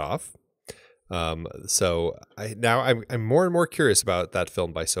Meek's Cutoff. So I'm more and more curious about that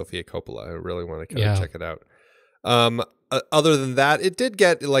film by Sofia Coppola. I really want to kind of check it out. Other than that, it did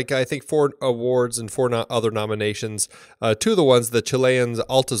get, I think 4 awards and 4 other nominations. 2 of the ones, the Chilean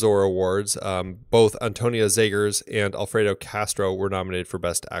Altazor Awards, both Antonia Zegers and Alfredo Castro were nominated for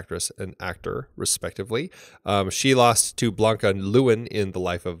Best Actress and Actor, respectively. She lost to Blanca Lewin in The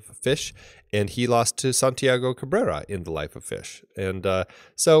Life of Fish, and he lost to Santiago Cabrera in The Life of Fish. And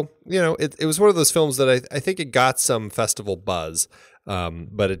so, it was one of those films that I think it got some festival buzz.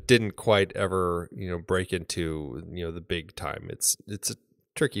 But it didn't quite ever, break into, the big time. It's a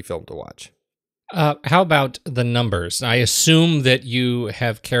tricky film to watch. How about the numbers? I assume that you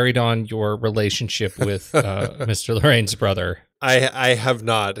have carried on your relationship with Mr. Larraín's brother. I have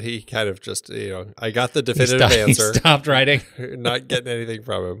not. He kind of just, I got the definitive answer. He stopped writing. Not getting anything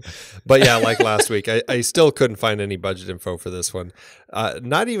from him. But yeah, like last week, I still couldn't find any budget info for this one.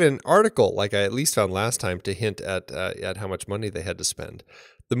 Not even an article, like I at least found last time, to hint at how much money they had to spend.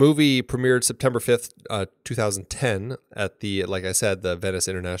 The movie premiered September 5th, 2010 at like I said, the Venice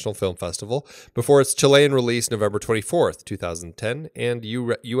International Film Festival, before its Chilean release November 24th, 2010, and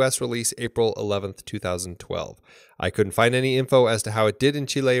U.S. release April 11th, 2012. I couldn't find any info as to how it did in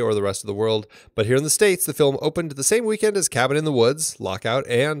Chile or the rest of the world, but here in the States, the film opened the same weekend as Cabin in the Woods, Lockout,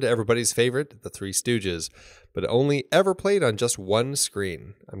 and everybody's favorite, The Three Stooges, but it only ever played on just one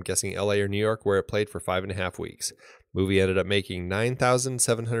screen. I'm guessing LA or New York, where it played for 5.5 weeks. Movie ended up making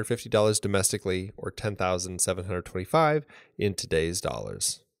 $9,750 domestically, or $10,725 in today's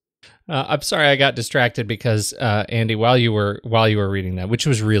dollars. I'm sorry I got distracted because Andy, while you were reading that, which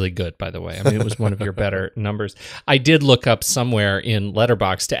was really good, by the way. I mean, it was one of your better numbers. I did look up somewhere in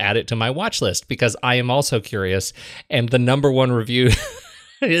Letterboxd to add it to my watch list because I am also curious. And the number one review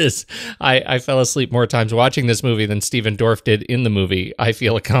is I fell asleep more times watching this movie than Stephen Dorff did in the movie. I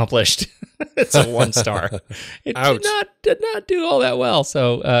feel accomplished. It's a 1 star. It did not do all that well.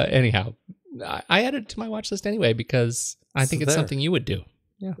 So anyhow, I added it to my watch list anyway because I think it's something you would do.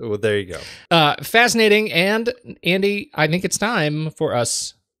 Yeah. Well, there you go. Fascinating. And Andy, I think it's time for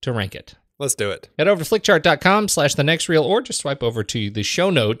us to rank it. Let's do it. Head over to flickchart.com/thenextreel or just swipe over to the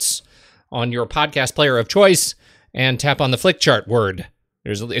show notes on your podcast player of choice and tap on the Flickchart word.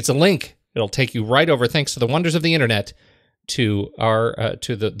 It's a link. It'll take you right over, thanks to the wonders of the internet, to our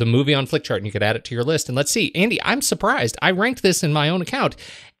to the movie on Flickchart, and you could add it to your list. And let's see, Andy, I'm surprised. I ranked this in my own account,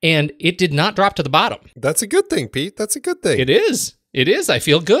 and it did not drop to the bottom. That's a good thing, Pete. That's a good thing. It is. It is. I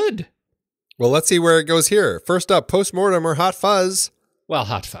feel good. Well, let's see where it goes here. First up, Post Mortem or Hot Fuzz? Well,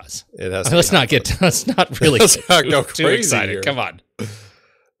 Hot Fuzz. It has. Let's not really let's not go too crazy excited. Here. Come on.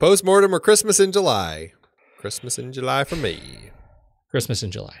 Post Mortem or Christmas in July? Christmas in July for me. Christmas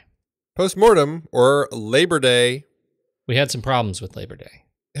in July. Post Mortem or Labor Day? We had some problems with Labor Day.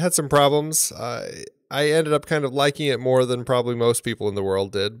 Had some problems. I ended up kind of liking it more than probably most people in the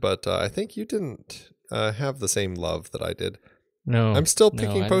world did, but I think you didn't have the same love that I did. No. I'm still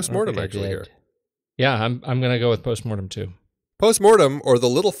picking Post Mortem actually here. Yeah, I'm going to go with Post Mortem too. Post Mortem or The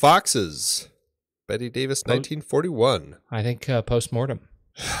Little Foxes? Betty Davis, 1941. I think Post Mortem.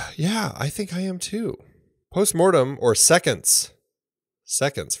 Yeah, I think I am too. Post Mortem or Seconds?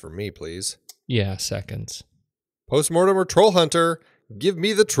 Seconds for me, please. Yeah, Seconds. Post Mortem or Troll Hunter? Give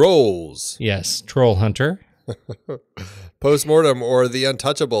me the trolls. Yes, Troll Hunter. Post Mortem or The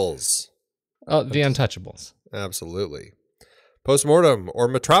Untouchables? Oh, The Untouchables. Absolutely. Post Mortem or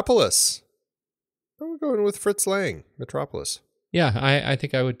Metropolis? I'm going with Fritz Lang, Metropolis. Yeah, I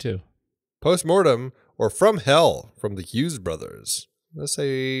think I would too. Post Mortem or From Hell from the Hughes brothers? Let's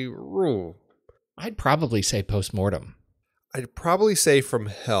say, I'd probably say Post Mortem. I'd probably say From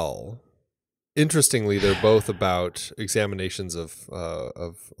Hell. Interestingly, they're both about examinations of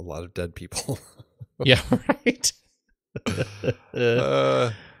a lot of dead people. Yeah, right.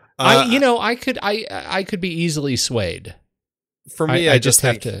 I could be easily swayed. For me, I just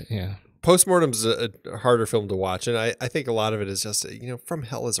have to. Yeah. Post Mortem's a harder film to watch, and I think a lot of it is just From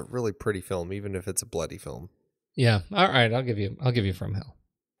Hell is a really pretty film, even if it's a bloody film. Yeah. All right. I'll give you From Hell.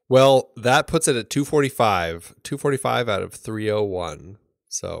 Well, that puts it at 245. 245 out of 301.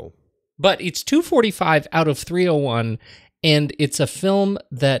 So. But it's 245 out of 301, and it's a film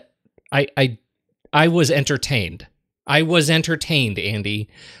that I was entertained. I was entertained, Andy.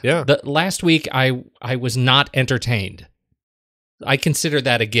 Yeah. Last week, I was not entertained. I consider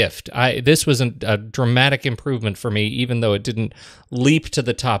that a gift. This was a dramatic improvement for me, even though it didn't leap to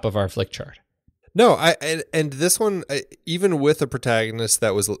the top of our flick chart. No, and this one, even with a protagonist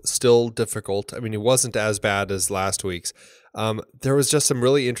that was still difficult, I mean, it wasn't as bad as last week's. There was just some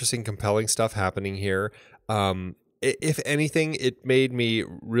really interesting, compelling stuff happening here. If anything, it made me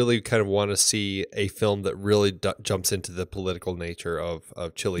really kind of want to see a film that really jumps into the political nature of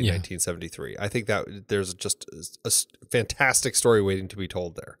Chile in 1973. I think that there's just a fantastic story waiting to be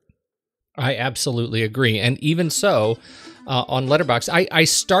told there. I absolutely agree. And even so, on Letterboxd, I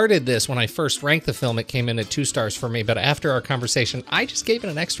started this when I first ranked the film. It came in at 2 stars for me. But after our conversation, I just gave it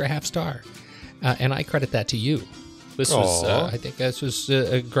an extra half star. And I credit that to you. This was, I think this was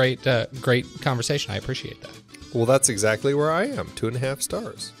a great conversation. I appreciate that. Well, that's exactly where I am. 2.5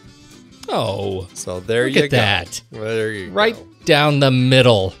 stars. Oh. So there you go. Look at that. Well, there you go. Right down the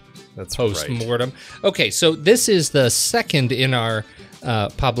middle. That's Post right. Mortem. Okay, so this is the second in our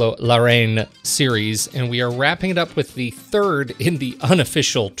Pablo Larraín series, and we are wrapping it up with the third in the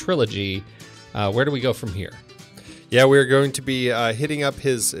unofficial trilogy. Where do we go from here? Yeah, we're going to be hitting up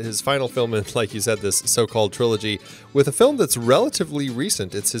his final film, and like you said, this so-called trilogy, with a film that's relatively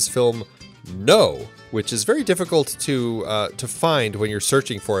recent. It's his film No, which is very difficult to find when you're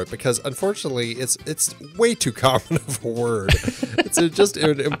searching for it, because unfortunately it's way too common of a word. It's just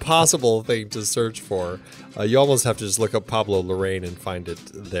an impossible thing to search for. You almost have to just look up Pablo Larraín and find it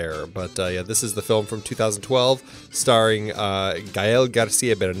there. But yeah, this is the film from 2012, starring Gael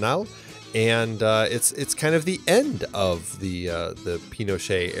García Bernal. And it's kind of the end of the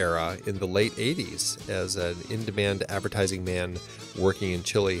Pinochet era in the late 80s, as an in-demand advertising man working in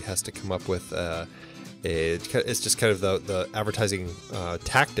Chile has to come up with it's just kind of the advertising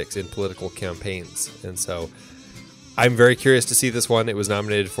tactics in political campaigns. And so I'm very curious to see this one. It was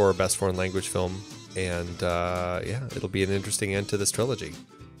nominated for Best Foreign Language Film, and yeah, it'll be an interesting end to this trilogy.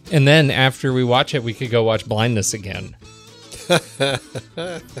 And then after we watch it, we could go watch Blindness again.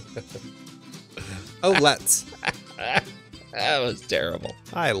 Oh, let's. That was terrible.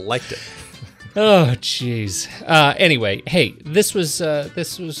 I liked it. Oh, jeez. Anyway, hey, this was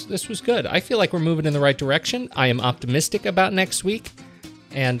good. I feel like we're moving in the right direction. I am optimistic about next week,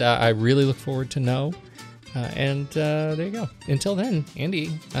 and I really look forward to No. And there you go. Until then,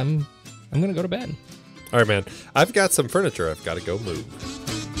 Andy, I'm gonna go to bed. All right, man. I've got some furniture I've got to go move.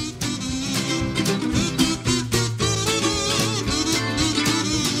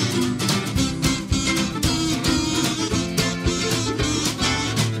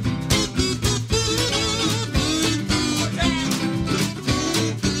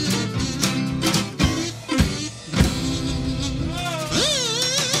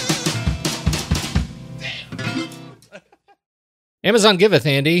 Amazon giveth,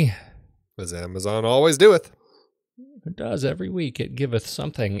 Andy. As Amazon always doeth. It does every week. It giveth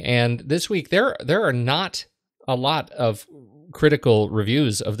something. And this week, there are not a lot of critical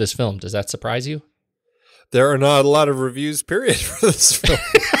reviews of this film. Does that surprise you? There are not a lot of reviews, period, for this film.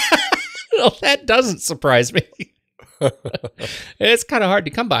 Well, that doesn't surprise me. It's kind of hard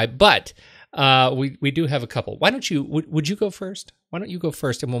to come by, but we do have a couple. Why don't you, would you go first? Why don't you go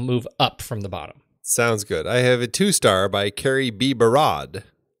first, and we'll move up from the bottom. Sounds good. I have a 2-star by Carrie B. Barad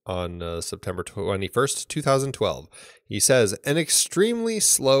on September 21st, 2012. He says, an extremely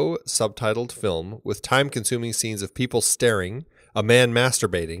slow subtitled film with time-consuming scenes of people staring, a man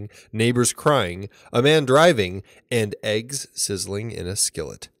masturbating, neighbors crying, a man driving, and eggs sizzling in a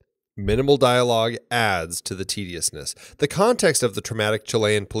skillet. Minimal dialogue adds to the tediousness. The context of the traumatic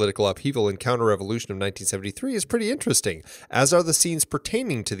Chilean political upheaval and counter-revolution of 1973 is pretty interesting, as are the scenes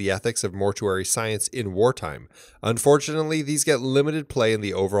pertaining to the ethics of mortuary science in wartime. Unfortunately, these get limited play in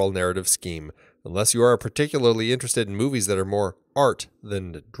the overall narrative scheme. Unless you are particularly interested in movies that are more art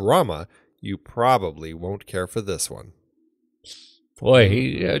than drama, you probably won't care for this one. Boy,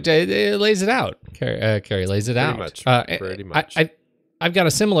 he lays it out. Carrie lays it out. Pretty much. I've got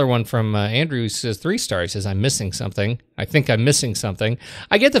a similar one from Andrew, who says 3 stars. He says, I'm missing something. I think I'm missing something.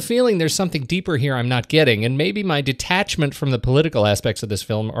 I get the feeling there's something deeper here I'm not getting, and maybe my detachment from the political aspects of this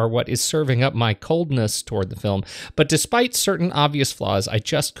film are what is serving up my coldness toward the film. But despite certain obvious flaws, I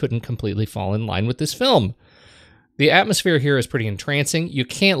just couldn't completely fall in line with this film. The atmosphere here is pretty entrancing. You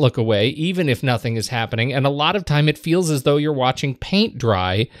can't look away, even if nothing is happening, and a lot of time it feels as though you're watching paint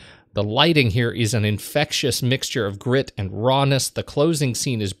dry. The lighting here is an infectious mixture of grit and rawness. The closing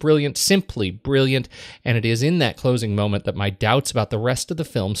scene is brilliant, simply brilliant, and it is in that closing moment that my doubts about the rest of the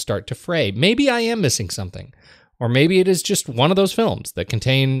film start to fray. Maybe I am missing something, or maybe it is just one of those films that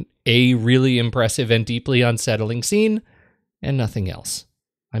contain a really impressive and deeply unsettling scene and nothing else.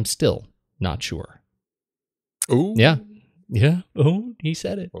 I'm still not sure. Ooh. Yeah. Oh, he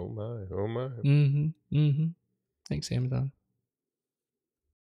said it. Oh my. Thanks, Amazon.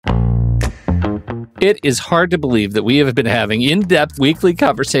 It is hard to believe that we have been having in-depth weekly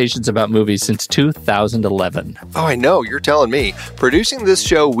conversations about movies since 2011. Oh, I know. You're telling me. Producing this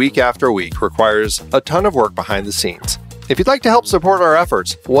show week after week requires a ton of work behind the scenes. If you'd like to help support our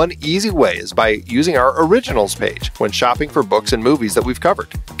efforts, one easy way is by using our originals page when shopping for books and movies that we've covered.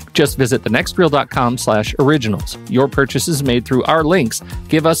 Just visit thenextreel.com/originals. Your purchases made through our links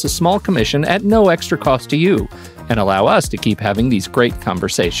give us a small commission at no extra cost to you and allow us to keep having these great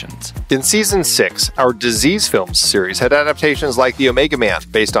conversations. In Season 6, our Disease Films series had adaptations like The Omega Man,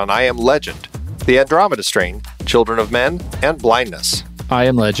 based on I Am Legend, The Andromeda Strain, Children of Men, and Blindness. I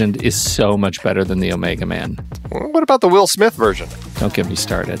Am Legend is so much better than The Omega Man. What about the Will Smith version? Don't get me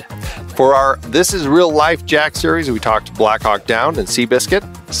started. For our This Is Real Life Jack series, we talked Black Hawk Down and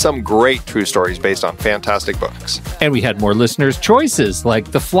Seabiscuit. Some great true stories based on fantastic books. And we had more listeners' choices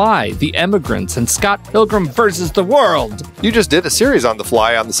like The Fly, The Emigrants, and Scott Pilgrim vs. the World. You just did a series on The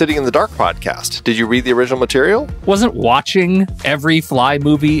Fly on the Sitting in the Dark podcast. Did you read the original material? Wasn't watching every Fly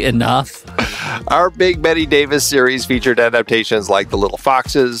movie enough? Our Big Betty Davis series featured adaptations like The Little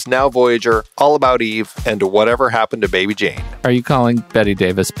Foxes, Now Voyager, All About Eve, and Whatever Happened to Baby Jane. Are you calling Betty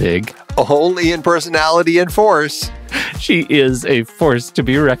Davis big? Only in personality and force. She is a force to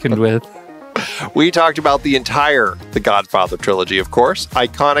be reckoned with. We talked about the entire The Godfather trilogy, of course.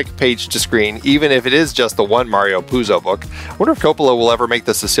 Iconic page to screen, even if it is just the one Mario Puzo book. I wonder if Coppola will ever make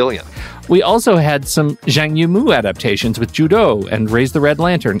The Sicilian. We also had some Zhang Yimou adaptations with Judo and Raise the Red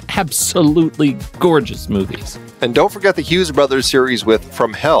Lantern. Absolutely gorgeous movies. And don't forget the Hughes Brothers series with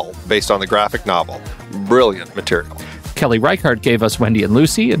From Hell, based on the graphic novel. Brilliant material. Kelly Reichardt gave us Wendy and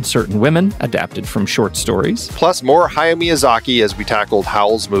Lucy and Certain Women, adapted from short stories. Plus more Hayao Miyazaki as we tackled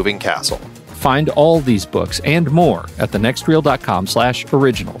Howl's Moving Castle. Find all these books and more at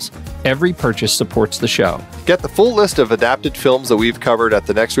thenextreel.com/originals. Every purchase supports the show. Get the full list of adapted films that we've covered at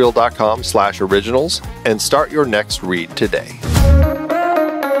thenextreel.com/originals and start your next read today.